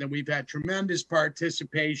Griffin. And we've had tremendous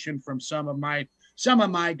participation from some of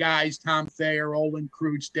my guys, Tom Thayer, Olin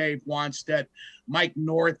Kreutz, Dave Wanstead. Mike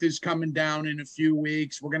North is coming down in a few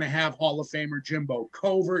weeks. We're going to have Hall of Famer Jimbo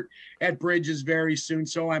Covert at Bridges very soon.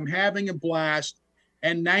 So I'm having a blast.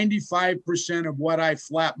 And 95% of what I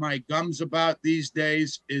flap my gums about these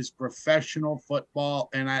days is professional football.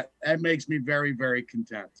 And that makes me very, very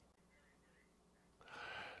content.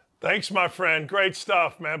 Thanks, my friend. Great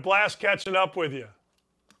stuff, man. Blast catching up with you.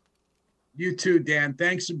 You too, Dan.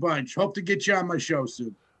 Thanks a bunch. Hope to get you on my show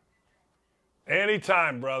soon.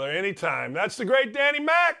 Anytime, brother. Anytime. That's the great Danny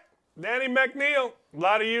Mac. Danny McNeil. A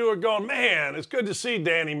lot of you are going, man, it's good to see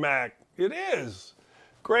Danny Mac. It is.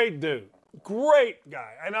 Great dude. Great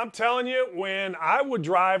guy. And I'm telling you, when I would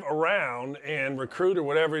drive around and recruit or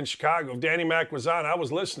whatever in Chicago, if Danny Mac was on, I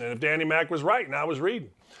was listening. If Danny Mac was writing, I was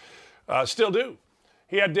reading. Still do.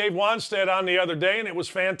 He had Dave Wanstead on the other day, and it was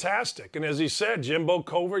fantastic. And as he said, Jimbo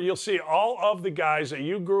Covert, you'll see all of the guys that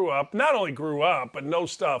you grew up, not only grew up, but know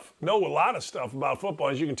a lot of stuff about football.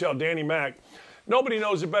 As you can tell, Danny Mac, nobody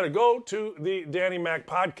knows it better. Go to the Danny Mac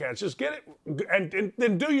podcast. Just get it, and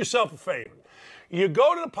then do yourself a favor. You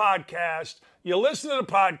go to the podcast, you listen to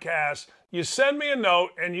the podcast, you send me a note,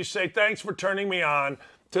 and you say, thanks for turning me on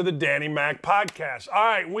to the Danny Mac podcast. All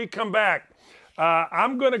right, when we come back,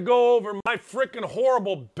 I'm going to go over my freaking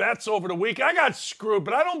horrible bets over the week. I got screwed,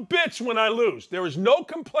 but I don't bitch when I lose. There is no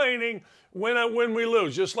complaining when we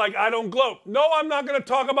lose, just like I don't gloat. No, I'm not going to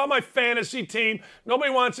talk about my fantasy team.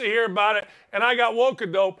 Nobody wants to hear about it, and I got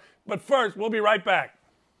woke-a-dope. But first, we'll be right back.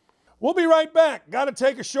 We'll be right back. Got to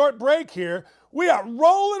take a short break here. We are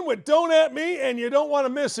rolling with Don't At Me, and you don't want to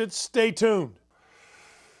miss it. Stay tuned.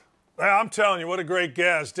 I'm telling you, what a great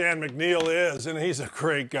guest Dan McNeil is, and he's a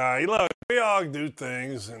great guy. Look, we all do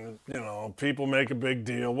things, and, people make a big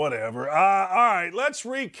deal, whatever. All right, let's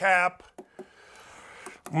recap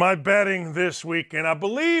my betting this week, and I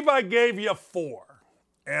believe I gave you 4,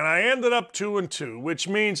 and I ended up 2-2, which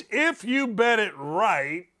means if you bet it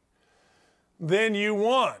right, then you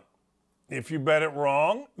won. If you bet it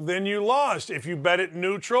wrong, then you lost. If you bet it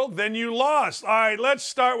neutral, then you lost. All right, let's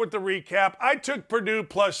start with the recap. I took Purdue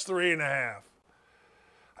plus 3.5.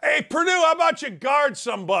 Hey, Purdue, how about you guard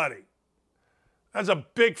somebody? That's a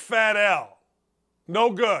big fat L.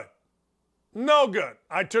 No good. No good.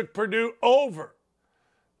 I took Purdue over.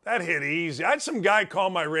 That hit easy. I had some guy call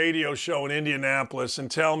my radio show in Indianapolis and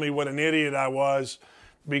tell me what an idiot I was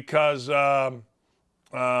because,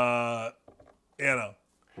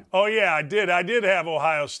 Oh, yeah, I did. I did have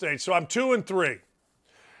Ohio State. So I'm 2-3.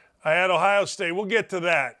 I had Ohio State. We'll get to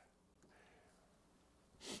that.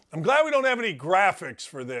 I'm glad we don't have any graphics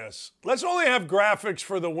for this. Let's only have graphics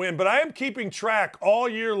for the win, but I am keeping track all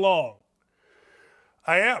year long.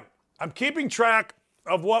 I am. I'm keeping track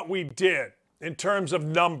of what we did in terms of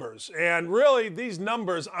numbers. And really, these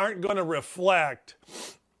numbers aren't going to reflect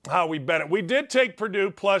how we bet it. We did take Purdue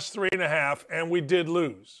plus 3.5, and we did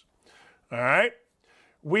lose. All right?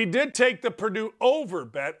 We did take the Purdue over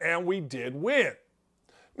bet, and we did win.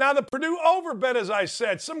 Now, the Purdue over bet, as I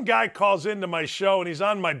said, some guy calls into my show and he's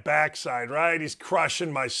on my backside, right? He's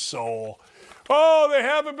crushing my soul. Oh, they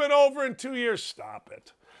haven't been over in 2 years. Stop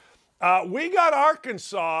it. We got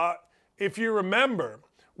Arkansas, if you remember.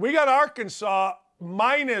 We got Arkansas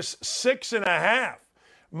minus 6.5.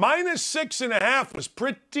 Minus 6.5 was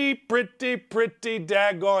pretty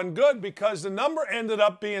daggone good because the number ended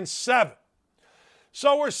up being 7.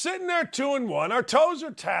 So we're sitting there 2-1. Our toes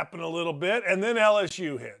are tapping a little bit, and then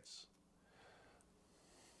LSU hits.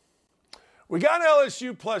 We got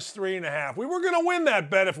LSU plus 3.5. We were going to win that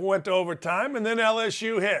bet if we went to overtime, and then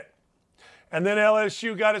LSU hit. And then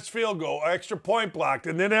LSU got its field goal, extra point blocked,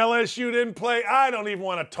 and then LSU didn't play. I don't even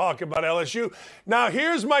want to talk about LSU. Now,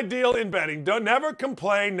 here's my deal in betting. Don't never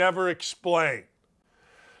complain, never explain.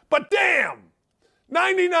 But damn,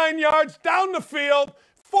 99 yards down the field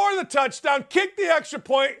for the touchdown, kick the extra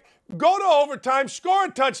point, go to overtime, score a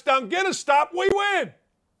touchdown, get a stop, we win.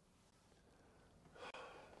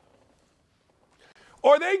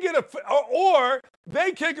 Or they kick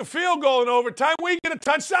a field goal in overtime, we get a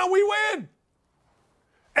touchdown, we win.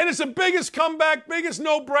 And it's the biggest comeback, biggest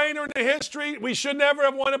no-brainer in the history. We should never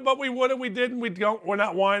have won it, but we would have. We didn't. We're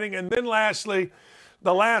not whining. And then lastly,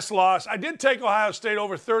 the last loss. I did take Ohio State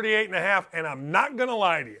over 38.5, and I'm not going to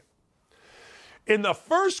lie to you. In the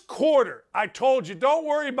first quarter, I told you, don't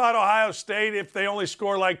worry about Ohio State if they only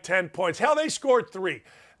score like 10 points. Hell, they scored 3.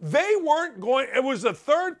 They weren't going. It was the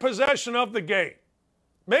third possession of the game.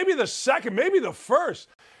 Maybe the second, maybe the first.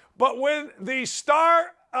 But when the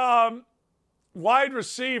star wide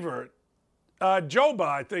receiver, Joba,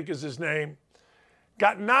 I think is his name,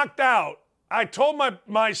 got knocked out, I told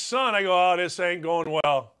my son, I go, oh, this ain't going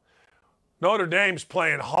well. Notre Dame's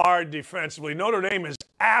playing hard defensively. Notre Dame is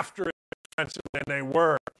after it defensively, and they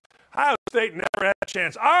were. Ohio State never had a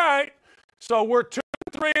chance. All right, so we're 2-3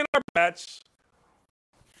 in our bets.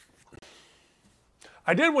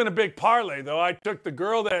 I did win a big parlay, though. I took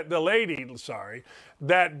the lady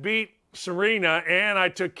that beat Serena, and I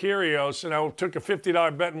took Kyrgios, and I took a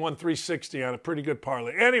 $50 bet and won $360 on a pretty good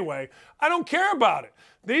parlay. Anyway, I don't care about it.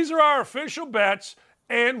 These are our official bets,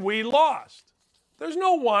 and we lost. There's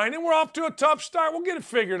no whining. We're off to a tough start. We'll get it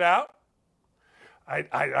figured out.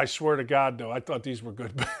 I swear to God, though, I thought these were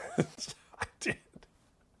good bets.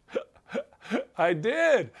 I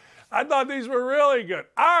did. I thought these were really good.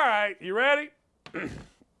 All right, you ready?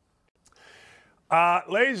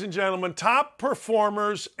 Ladies and gentlemen, top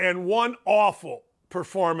performers and one awful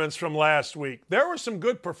performance from last week. There were some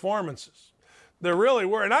good performances. There really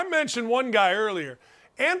were. And I mentioned one guy earlier,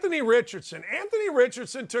 Anthony Richardson. Anthony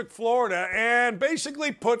Richardson took Florida and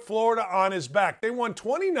basically put Florida on his back. They won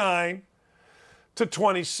 29-26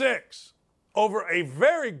 over a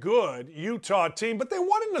very good Utah team, but they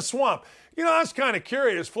won in the swamp. You know, I was kind of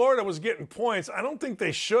curious. Florida was getting points. I don't think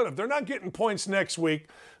they should have. They're not getting points next week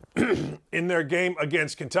in their game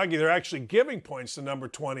against Kentucky. They're actually giving points to number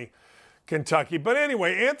 20 Kentucky. But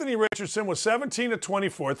anyway, Anthony Richardson was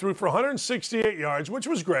 17-24, threw for 168 yards, which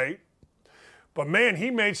was great. But, man, he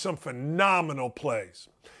made some phenomenal plays.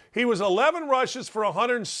 He was 11 rushes for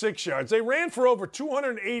 106 yards. They ran for over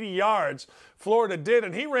 280 yards, Florida did,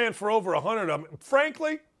 and he ran for over 100 of them.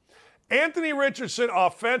 Frankly, Anthony Richardson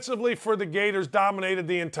offensively for the Gators dominated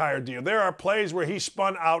the entire deal. There are plays where he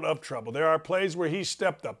spun out of trouble. There are plays where he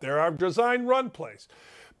stepped up. There are design run plays.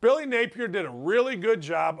 Billy Napier did a really good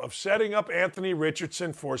job of setting up Anthony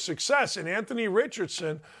Richardson for success, and Anthony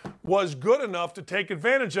Richardson was good enough to take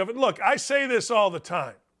advantage of it. Look, I say this all the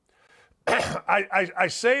time. I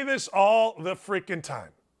say this all the freaking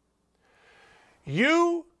time.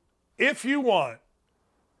 You, if you want,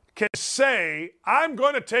 can say, I'm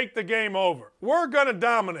going to take the game over. We're going to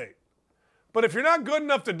dominate. But if you're not good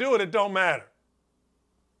enough to do it, it don't matter.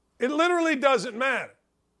 It literally doesn't matter.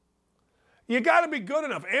 You got to be good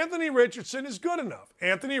enough. Anthony Richardson is good enough.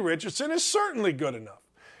 Anthony Richardson is certainly good enough.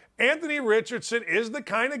 Anthony Richardson is the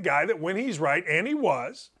kind of guy that when he's right, and he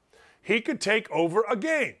was, he could take over a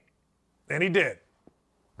game. And he did.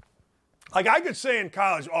 Like I could say in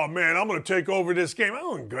college, oh man, I'm going to take over this game. I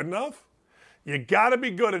wasn't good enough. You got to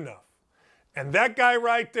be good enough. And that guy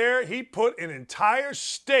right there, he put an entire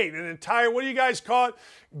state, what do you guys call it?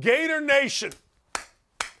 Gator Nation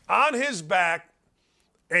on his back,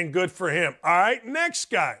 and good for him. All right,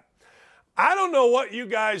 next guy. I don't know what you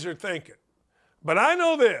guys are thinking, but I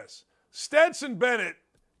know this. Stetson Bennett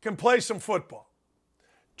can play some football.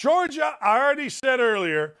 Georgia, I already said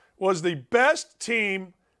earlier, was the best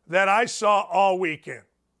team that I saw all weekend.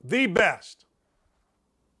 The best.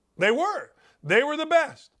 They were. They were the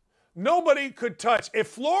best. Nobody could touch.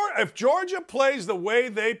 If Georgia plays the way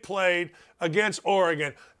they played against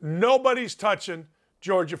Oregon, nobody's touching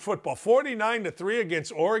Georgia football. 49-3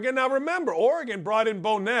 against Oregon. Now remember, Oregon brought in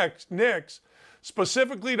Bo Nix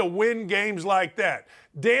specifically to win games like that.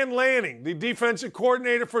 Dan Lanning, the defensive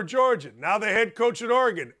coordinator for Georgia, now the head coach at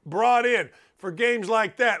Oregon, brought in for games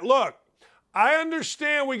like that. Look, I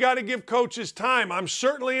understand we got to give coaches time. I'm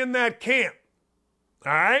certainly in that camp.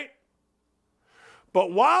 All right?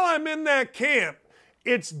 But while I'm in that camp,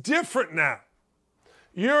 it's different now.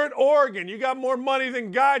 You're at Oregon. You got more money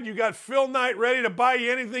than God. You got Phil Knight ready to buy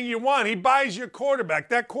you anything you want. He buys your quarterback.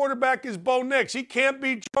 That quarterback is Bo Nix. He can't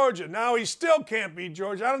beat Georgia. Now he still can't beat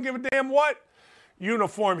Georgia. I don't give a damn what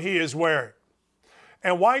uniform he is wearing.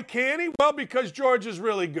 And why can't he? Well, because Georgia's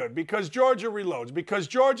really good. Because Georgia reloads. Because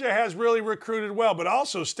Georgia has really recruited well. But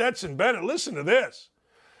also Stetson Bennett, listen to this.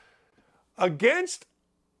 Against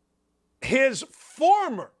his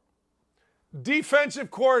former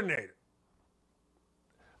defensive coordinator,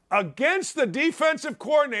 against the defensive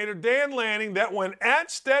coordinator, Dan Lanning, that went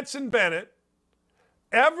at Stetson Bennett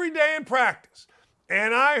every day in practice.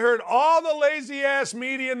 And I heard all the lazy-ass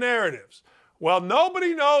media narratives. Well,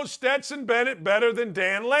 nobody knows Stetson Bennett better than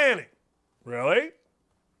Dan Lanning. Really?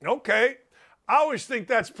 Okay. I always think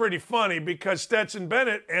that's pretty funny because Stetson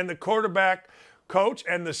Bennett and the quarterback coach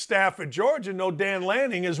and the staff at Georgia know Dan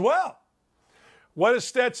Lanning as well. What does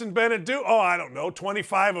Stetson Bennett do? Oh, I don't know,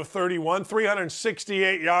 25 of 31,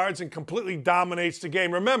 368 yards, and completely dominates the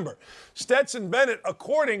game. Remember, Stetson Bennett,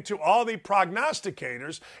 according to all the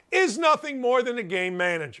prognosticators, is nothing more than a game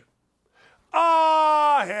manager.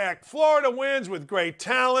 Ah, heck, Florida wins with great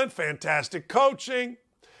talent, fantastic coaching.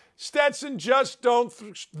 Stetson just don't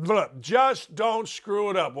screw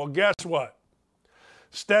it up. Well, guess what?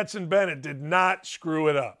 Stetson Bennett did not screw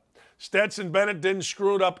it up. Stetson Bennett didn't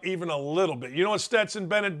screw it up even a little bit. You know what Stetson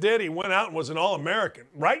Bennett did? He went out and was an All-American.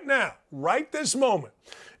 Right now, right this moment,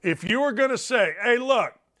 if you were going to say, hey,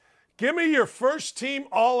 look, give me your first-team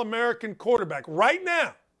All-American quarterback right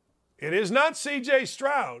now, it is not C.J.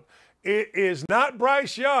 Stroud. It is not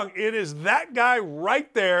Bryce Young. It is that guy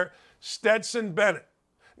right there, Stetson Bennett.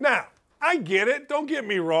 Now, I get it. Don't get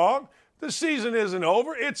me wrong. The season isn't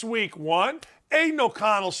over. It's week 1. Aiden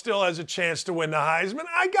O'Connell still has a chance to win the Heisman.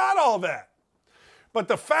 I got all that. But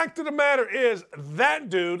the fact of the matter is that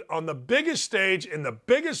dude on the biggest stage in the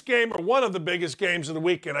biggest game, or one of the biggest games of the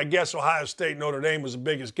weekend, I guess Ohio State Notre Dame was the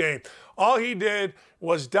biggest game, all he did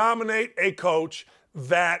was dominate a coach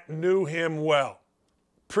that knew him well.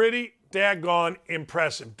 Pretty daggone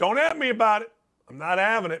impressive. Don't at me about it. I'm not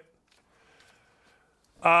having it.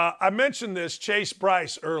 I mentioned this Chase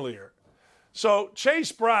Bryce earlier. So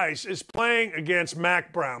Chase Bryce is playing against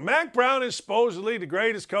Mac Brown. Mac Brown is supposedly the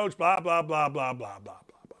greatest coach, blah, blah, blah, blah, blah, blah,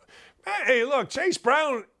 blah. Hey, look, Chase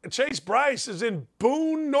Bryce is in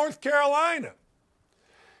Boone, North Carolina.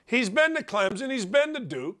 He's been to Clemson. He's been to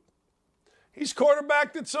Duke. He's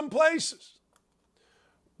quarterbacked at some places.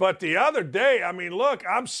 But the other day, I mean, look,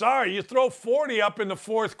 I'm sorry, you throw 40 up in the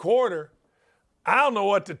fourth quarter. I don't know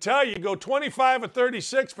what to tell you. You go 25 of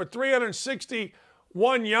 36 for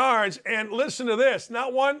 361 yards. And listen to this.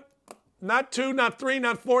 Not one, not two, not three,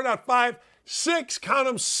 not four, not five, 6, count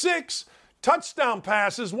them, 6 touchdown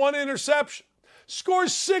passes, 1 interception.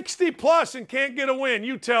 Scores 60 plus and can't get a win.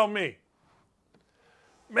 You tell me.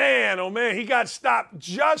 Man, oh man, he got stopped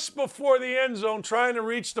just before the end zone trying to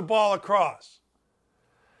reach the ball across.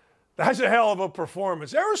 That's a hell of a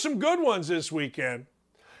performance. There were some good ones this weekend.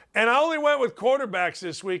 And I only went with quarterbacks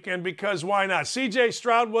this weekend because why not? C.J.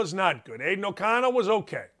 Stroud was not good. Aiden O'Connell was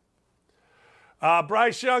okay.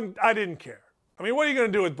 Bryce Young, I didn't care. I mean, what are you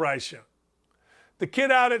going to do with Bryce Young? The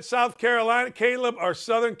kid out at South Carolina,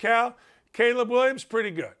 Southern Cal, Caleb Williams,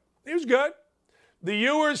 pretty good. He was good. The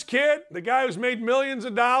Ewers kid, the guy who's made millions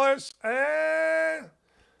of dollars,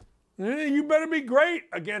 you better be great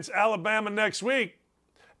against Alabama next week.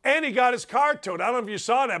 And he got his car towed. I don't know if you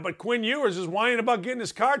saw that, but Quinn Ewers is whining about getting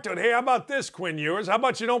his car towed. Hey, how about this, Quinn Ewers? How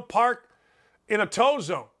about you don't park in a tow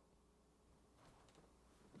zone?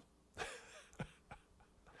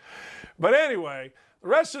 But anyway, the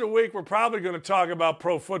rest of the week we're probably going to talk about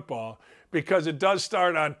pro football because it does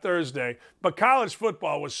start on Thursday. But college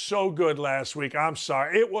football was so good last week. I'm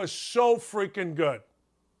sorry. It was so freaking good.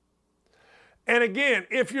 And again,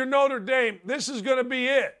 if you're Notre Dame, this is going to be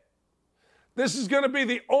it. This is going to be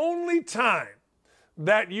the only time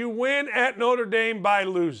that you win at Notre Dame by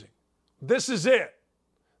losing. This is it.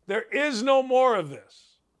 There is no more of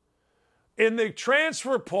this. In the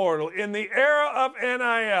transfer portal, in the era of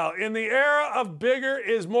NIL, in the era of bigger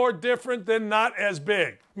is more different than not as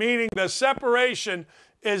big, meaning the separation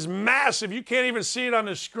is massive. You can't even see it on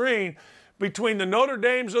the screen between the Notre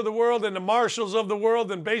Dames of the world and the Marshalls of the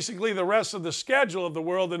world and basically the rest of the schedule of the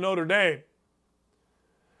world in Notre Dame.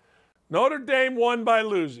 Notre Dame won by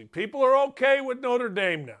losing. People are okay with Notre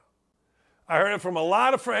Dame now. I heard it from a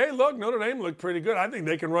lot of friends. Hey, look, Notre Dame looked pretty good. I think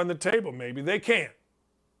they can run the table. Maybe they can't.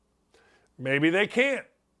 Maybe they can't.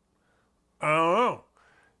 I don't know.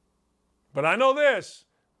 But I know this.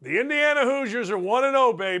 The Indiana Hoosiers are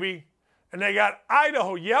 1-0, baby. And they got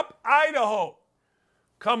Idaho. Yep, Idaho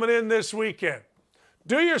coming in this weekend.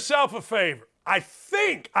 Do yourself a favor. I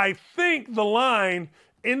think the line,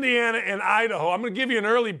 Indiana and Idaho, I'm going to give you an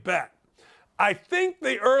early bet. I think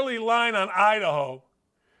the early line on Idaho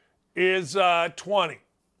is 20. All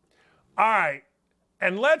right.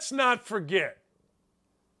 And let's not forget,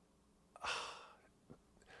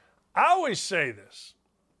 I always say this.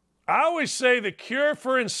 I always say the cure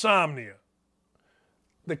for insomnia.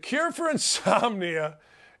 The cure for insomnia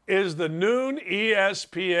is the noon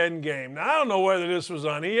ESPN game. Now, I don't know whether this was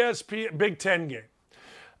on ESPN, Big Ten game.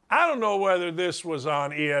 I don't know whether this was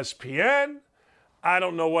on ESPN. I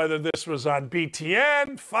don't know whether this was on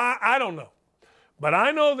BTN. I don't know. But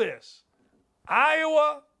I know this.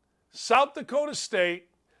 Iowa, South Dakota State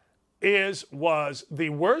was the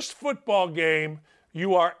worst football game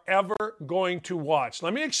you are ever going to watch.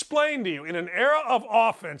 Let me explain to you. In an era of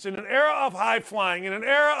offense, in an era of high flying, in an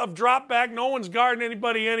era of drop back, no one's guarding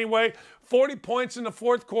anybody anyway, 40 points in the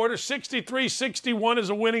fourth quarter, 63-61 is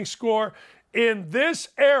a winning score. In this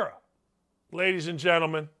era, ladies and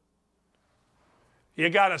gentlemen, you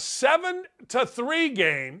got a 7-3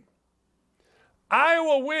 game.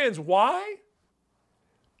 Iowa wins. Why?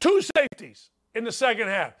 2 safeties in the second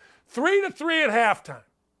half. 3-3 at halftime.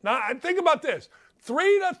 Now, think about this.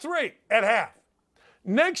 3-3 at half.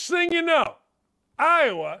 Next thing you know,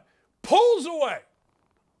 Iowa pulls away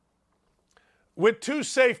with 2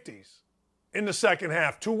 safeties in the second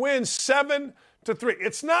half to win 7-3.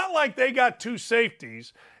 It's not like they got 2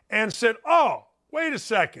 safeties and said, oh, wait a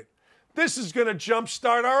second. This is going to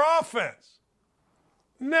jumpstart our offense.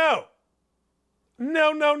 No.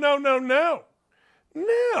 No.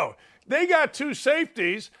 They got 2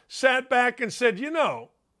 safeties, sat back and said, you know,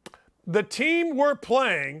 the team we're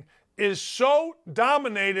playing is so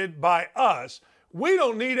dominated by us, we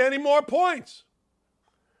don't need any more points.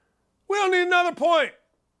 We don't need another point.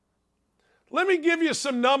 Let me give you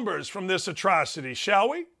some numbers from this atrocity, shall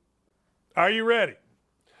we? Are you ready?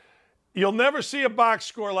 You'll never see a box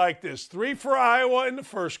score like this. 3 for Iowa in the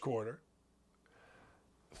first quarter.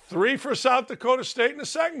 3 for South Dakota State in the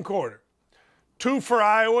second quarter. 2 for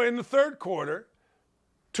Iowa in the third quarter.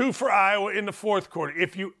 2 for Iowa in the fourth quarter.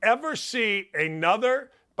 If you ever see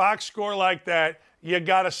another box score like that, you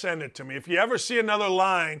got to send it to me. If you ever see another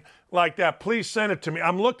line like that, please send it to me.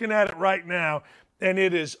 I'm looking at it right now, and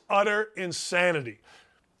it is utter insanity.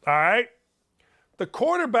 All right? The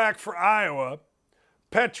quarterback for Iowa,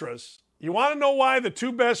 Petrus, you want to know why the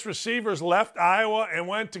 2 best receivers left Iowa and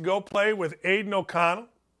went to go play with Aiden O'Connell?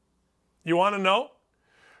 You want to know?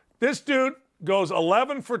 This dude goes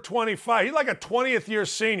 11 for 25. He's like a 20th year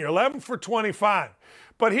senior, 11 for 25.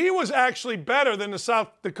 But he was actually better than the South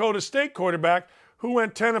Dakota State quarterback who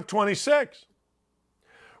went 10 of 26.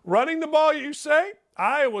 Running the ball, you say?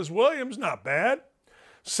 Iowa's Williams, not bad.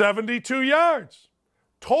 72 yards.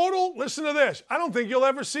 Total, listen to this. I don't think you'll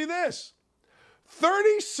ever see this.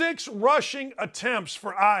 36 rushing attempts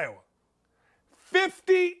for Iowa.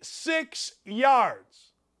 56 yards.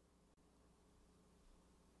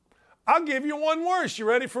 I'll give you one worse. You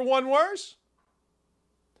ready for one worse?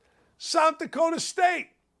 South Dakota State.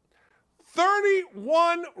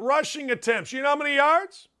 31 rushing attempts. You know how many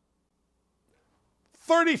yards?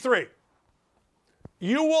 33.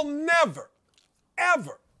 You will never,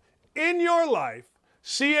 ever in your life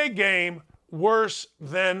see a game worse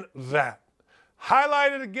than that.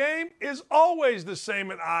 Highlight of the game is always the same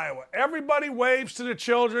in Iowa. Everybody waves to the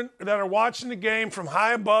children that are watching the game from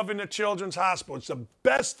high above in the children's hospital. It's the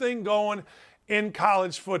best thing going in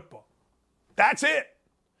college football. That's it.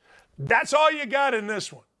 That's all you got in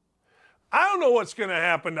this one. I don't know what's going to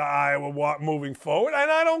happen to Iowa moving forward, and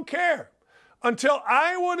I don't care. Until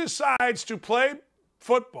Iowa decides to play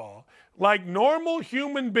football like normal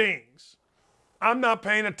human beings, I'm not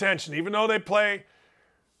paying attention, even though they play.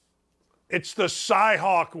 It's the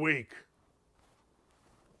Cyhawk week.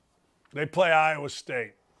 They play Iowa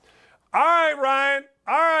State. All right, Ryan.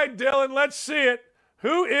 All right, Dylan, let's see it.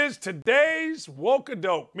 Who is today's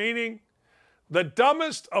woke-a-dope, meaning the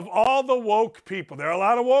dumbest of all the woke people? There are a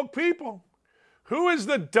lot of woke people. Who is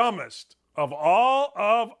the dumbest of all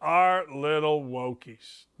of our little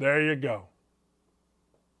wokies? There you go.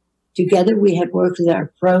 Together, we have worked with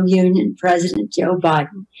our pro-union President Joe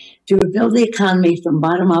Biden to rebuild the economy from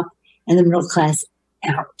bottom up and the middle class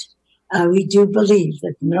out. We do believe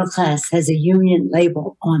that the middle class has a union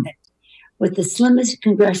label on it. With the slimmest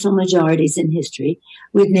congressional majorities in history,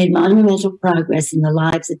 we've made monumental progress in the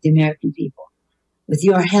lives of the American people. With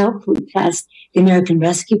your help, we passed the American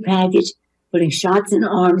Rescue Package, putting shots in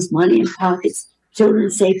arms, money in pockets, children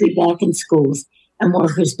safely back in schools, and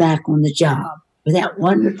workers back on the job without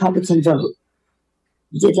one Republican vote.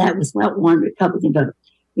 We did that without one Republican vote.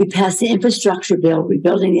 We passed the infrastructure bill,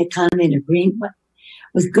 rebuilding the economy in a green way,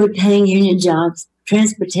 with good-paying union jobs,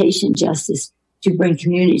 transportation justice to bring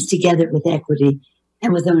communities together with equity,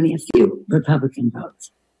 and with only a few Republican votes.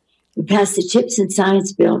 We passed the CHIPS and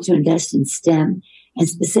Science bill to invest in STEM and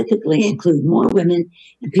specifically include more women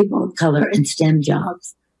and people of color in STEM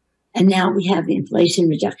jobs. And now we have the Inflation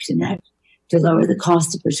Reduction Act to lower the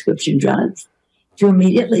cost of prescription drugs, to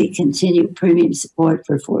immediately continue premium support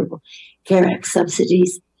for Affordable Care Act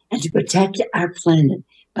subsidies, and to protect our planet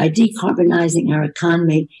by decarbonizing our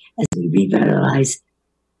economy as we revitalize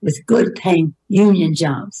with good-paying union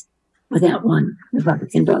jobs without one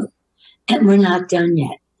Republican vote. And we're not done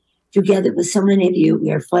yet. Together with so many of you, we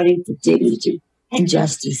are fighting for dignity and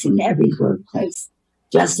justice in every workplace.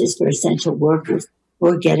 Justice for essential workers who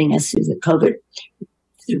are getting us through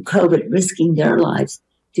COVID, risking their lives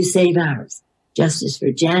to save ours. Justice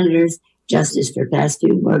for janitors, justice for fast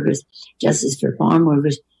food workers, justice for farm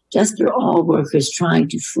workers, just for all workers trying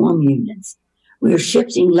to form unions. We are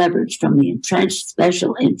shifting leverage from the entrenched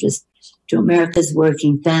special interests to America's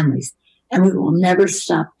working families, and we will never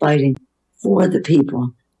stop fighting for the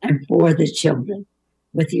people and for the children.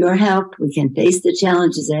 With your help, we can face the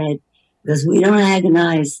challenges ahead because we don't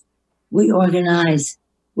agonize, we organize,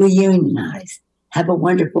 we unionize. Have a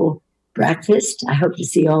wonderful breakfast. I hope to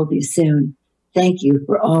see all of you soon. Thank you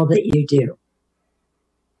for all that you do.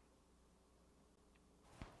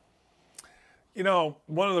 You know,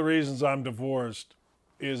 one of the reasons I'm divorced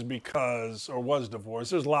is because, or was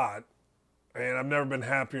divorced, there's a lot, and I've never been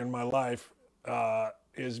happier in my life,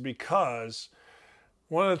 is because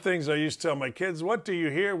one of the things I used to tell my kids, what do you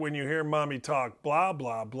hear when you hear mommy talk? Blah,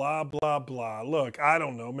 blah, blah, blah, blah. Look, I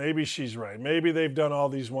don't know. Maybe she's right. Maybe they've done all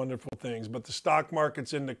these wonderful things, but the stock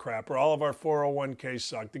market's in the crap, or all of our 401ks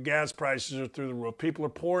suck. The gas prices are through the roof. People are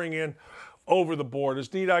pouring in over the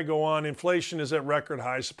borders. Need I go on? Inflation is at record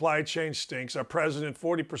highs. Supply chain stinks. Our president,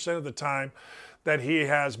 40% of the time that he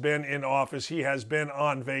has been in office, he has been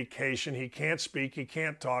on vacation. He can't speak. He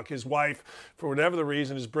can't talk. His wife, for whatever the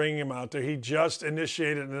reason, is bringing him out there. He just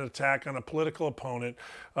initiated an attack on a political opponent.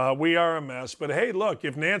 We are a mess. But hey, look,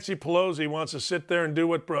 if Nancy Pelosi wants to sit there and do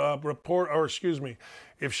what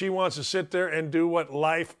if she wants to sit there and do what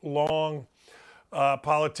lifelong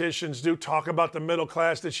politicians do, talk about the middle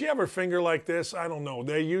class. Did she have her finger like this? I don't know.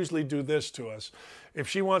 They usually do this to us. If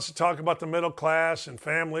she wants to talk about the middle class and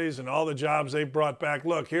families and all the jobs they brought back,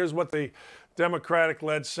 look, here's what the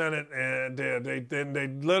Democratic-led Senate did. They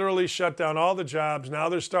literally shut down all the jobs. Now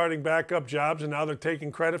they're starting back up jobs, and now they're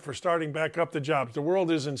taking credit for starting back up the jobs. The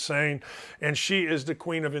world is insane, and she is the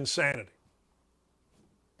queen of insanity.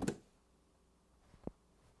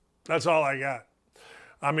 That's all I got.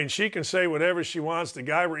 I mean, she can say whatever she wants. The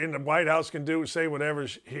guy in the White House can say whatever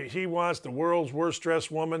he wants. The world's worst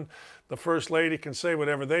dressed woman, the first lady, can say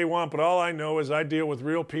whatever they want. But all I know is I deal with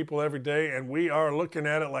real people every day, and we are looking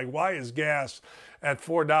at it like, why is gas at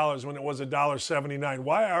 $4 when it was $1.79?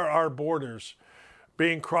 Why are our borders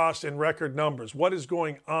being crossed in record numbers? What is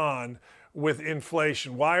going on with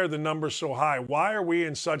inflation? Why are the numbers so high? Why are we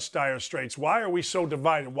in such dire straits? Why are we so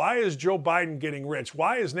divided? Why is Joe Biden getting rich?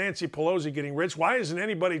 Why is Nancy Pelosi getting rich? Why isn't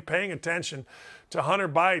anybody paying attention to Hunter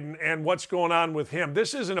Biden and what's going on with him?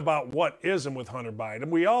 This isn't about what isn't with Hunter Biden.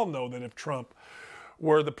 We all know that if Trump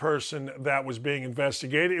were the person that was being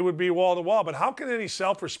investigated, it would be wall to wall. But how can any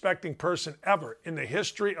self-respecting person ever in the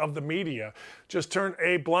history of the media just turn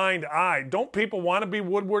a blind eye? Don't people want to be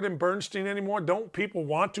Woodward and Bernstein anymore? Don't people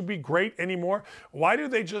want to be great anymore? Why do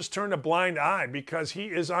they just turn a blind eye? Because he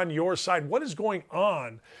is on your side. What is going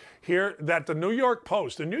on here that the New York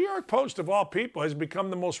Post of all people, has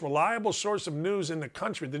become the most reliable source of news in the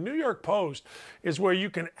country? The New York Post is where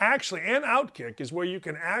you can actually, and Outkick is where you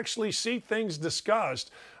can actually see things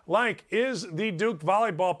discussed like, is the Duke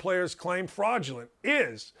volleyball player's claim fraudulent?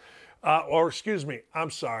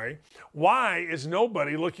 Why is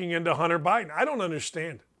nobody looking into Hunter Biden? I don't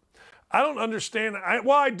understand it. I don't understand.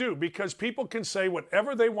 Well, I do, because people can say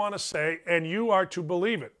whatever they want to say, and you are to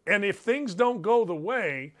believe it. And if things don't go the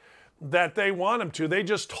way that they want them to, they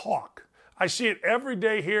just talk. I see it every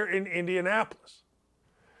day here in Indianapolis.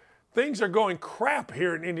 Things are going crap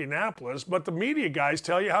here in Indianapolis, but the media guys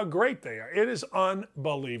tell you how great they are. It is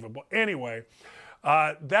unbelievable. Anyway,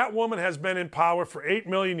 That woman has been in power for 8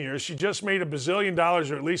 million years. She just made $1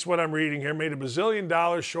 bazillion, or at least what I'm reading here, made $1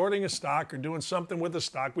 bazillion shorting a stock or doing something with a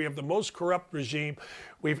stock. We have the most corrupt regime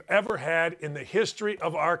we've ever had in the history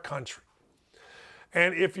of our country.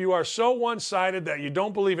 And if you are so one-sided that you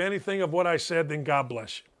don't believe anything of what I said, then God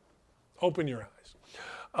bless you. Open your eyes.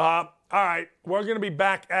 All right, we're going to be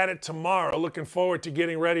back at it tomorrow. Looking forward to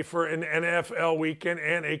getting ready for an NFL weekend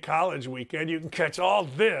and a college weekend. You can catch all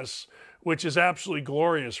this, which is absolutely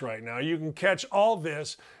glorious right now. You can catch all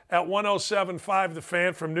this at 107.5 The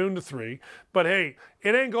Fan from noon to 3. But hey,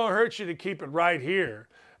 it ain't going to hurt you to keep it right here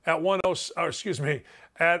at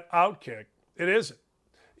at Outkick. It isn't.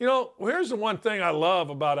 You know, here's the one thing I love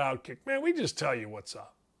about Outkick. Man, we just tell you what's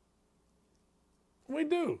up. We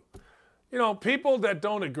do. You know, people that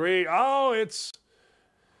don't agree, it's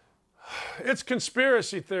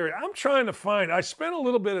conspiracy theory. I spent a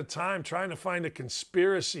little bit of time trying to find a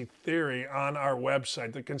conspiracy theory on our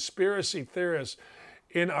website, the conspiracy theorists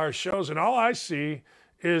in our shows, and all I see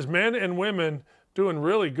is men and women doing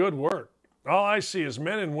really good work. All I see is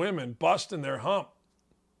men and women busting their hump.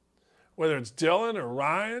 Whether it's Dylan or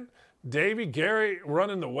Ryan, Davey, Gary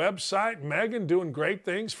running the website, Megan doing great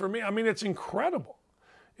things for me. I mean, it's incredible.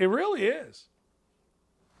 It really is.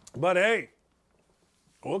 But hey,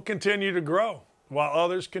 we'll continue to grow while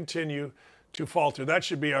others continue to falter. That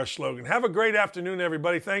should be our slogan. Have a great afternoon,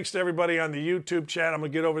 everybody. Thanks to everybody on the YouTube chat. I'm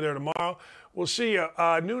going to get over there tomorrow. We'll see you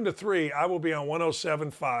noon to 3. I will be on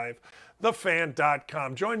 107.5,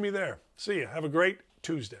 thefan.com. Join me there. See you. Have a great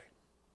Tuesday.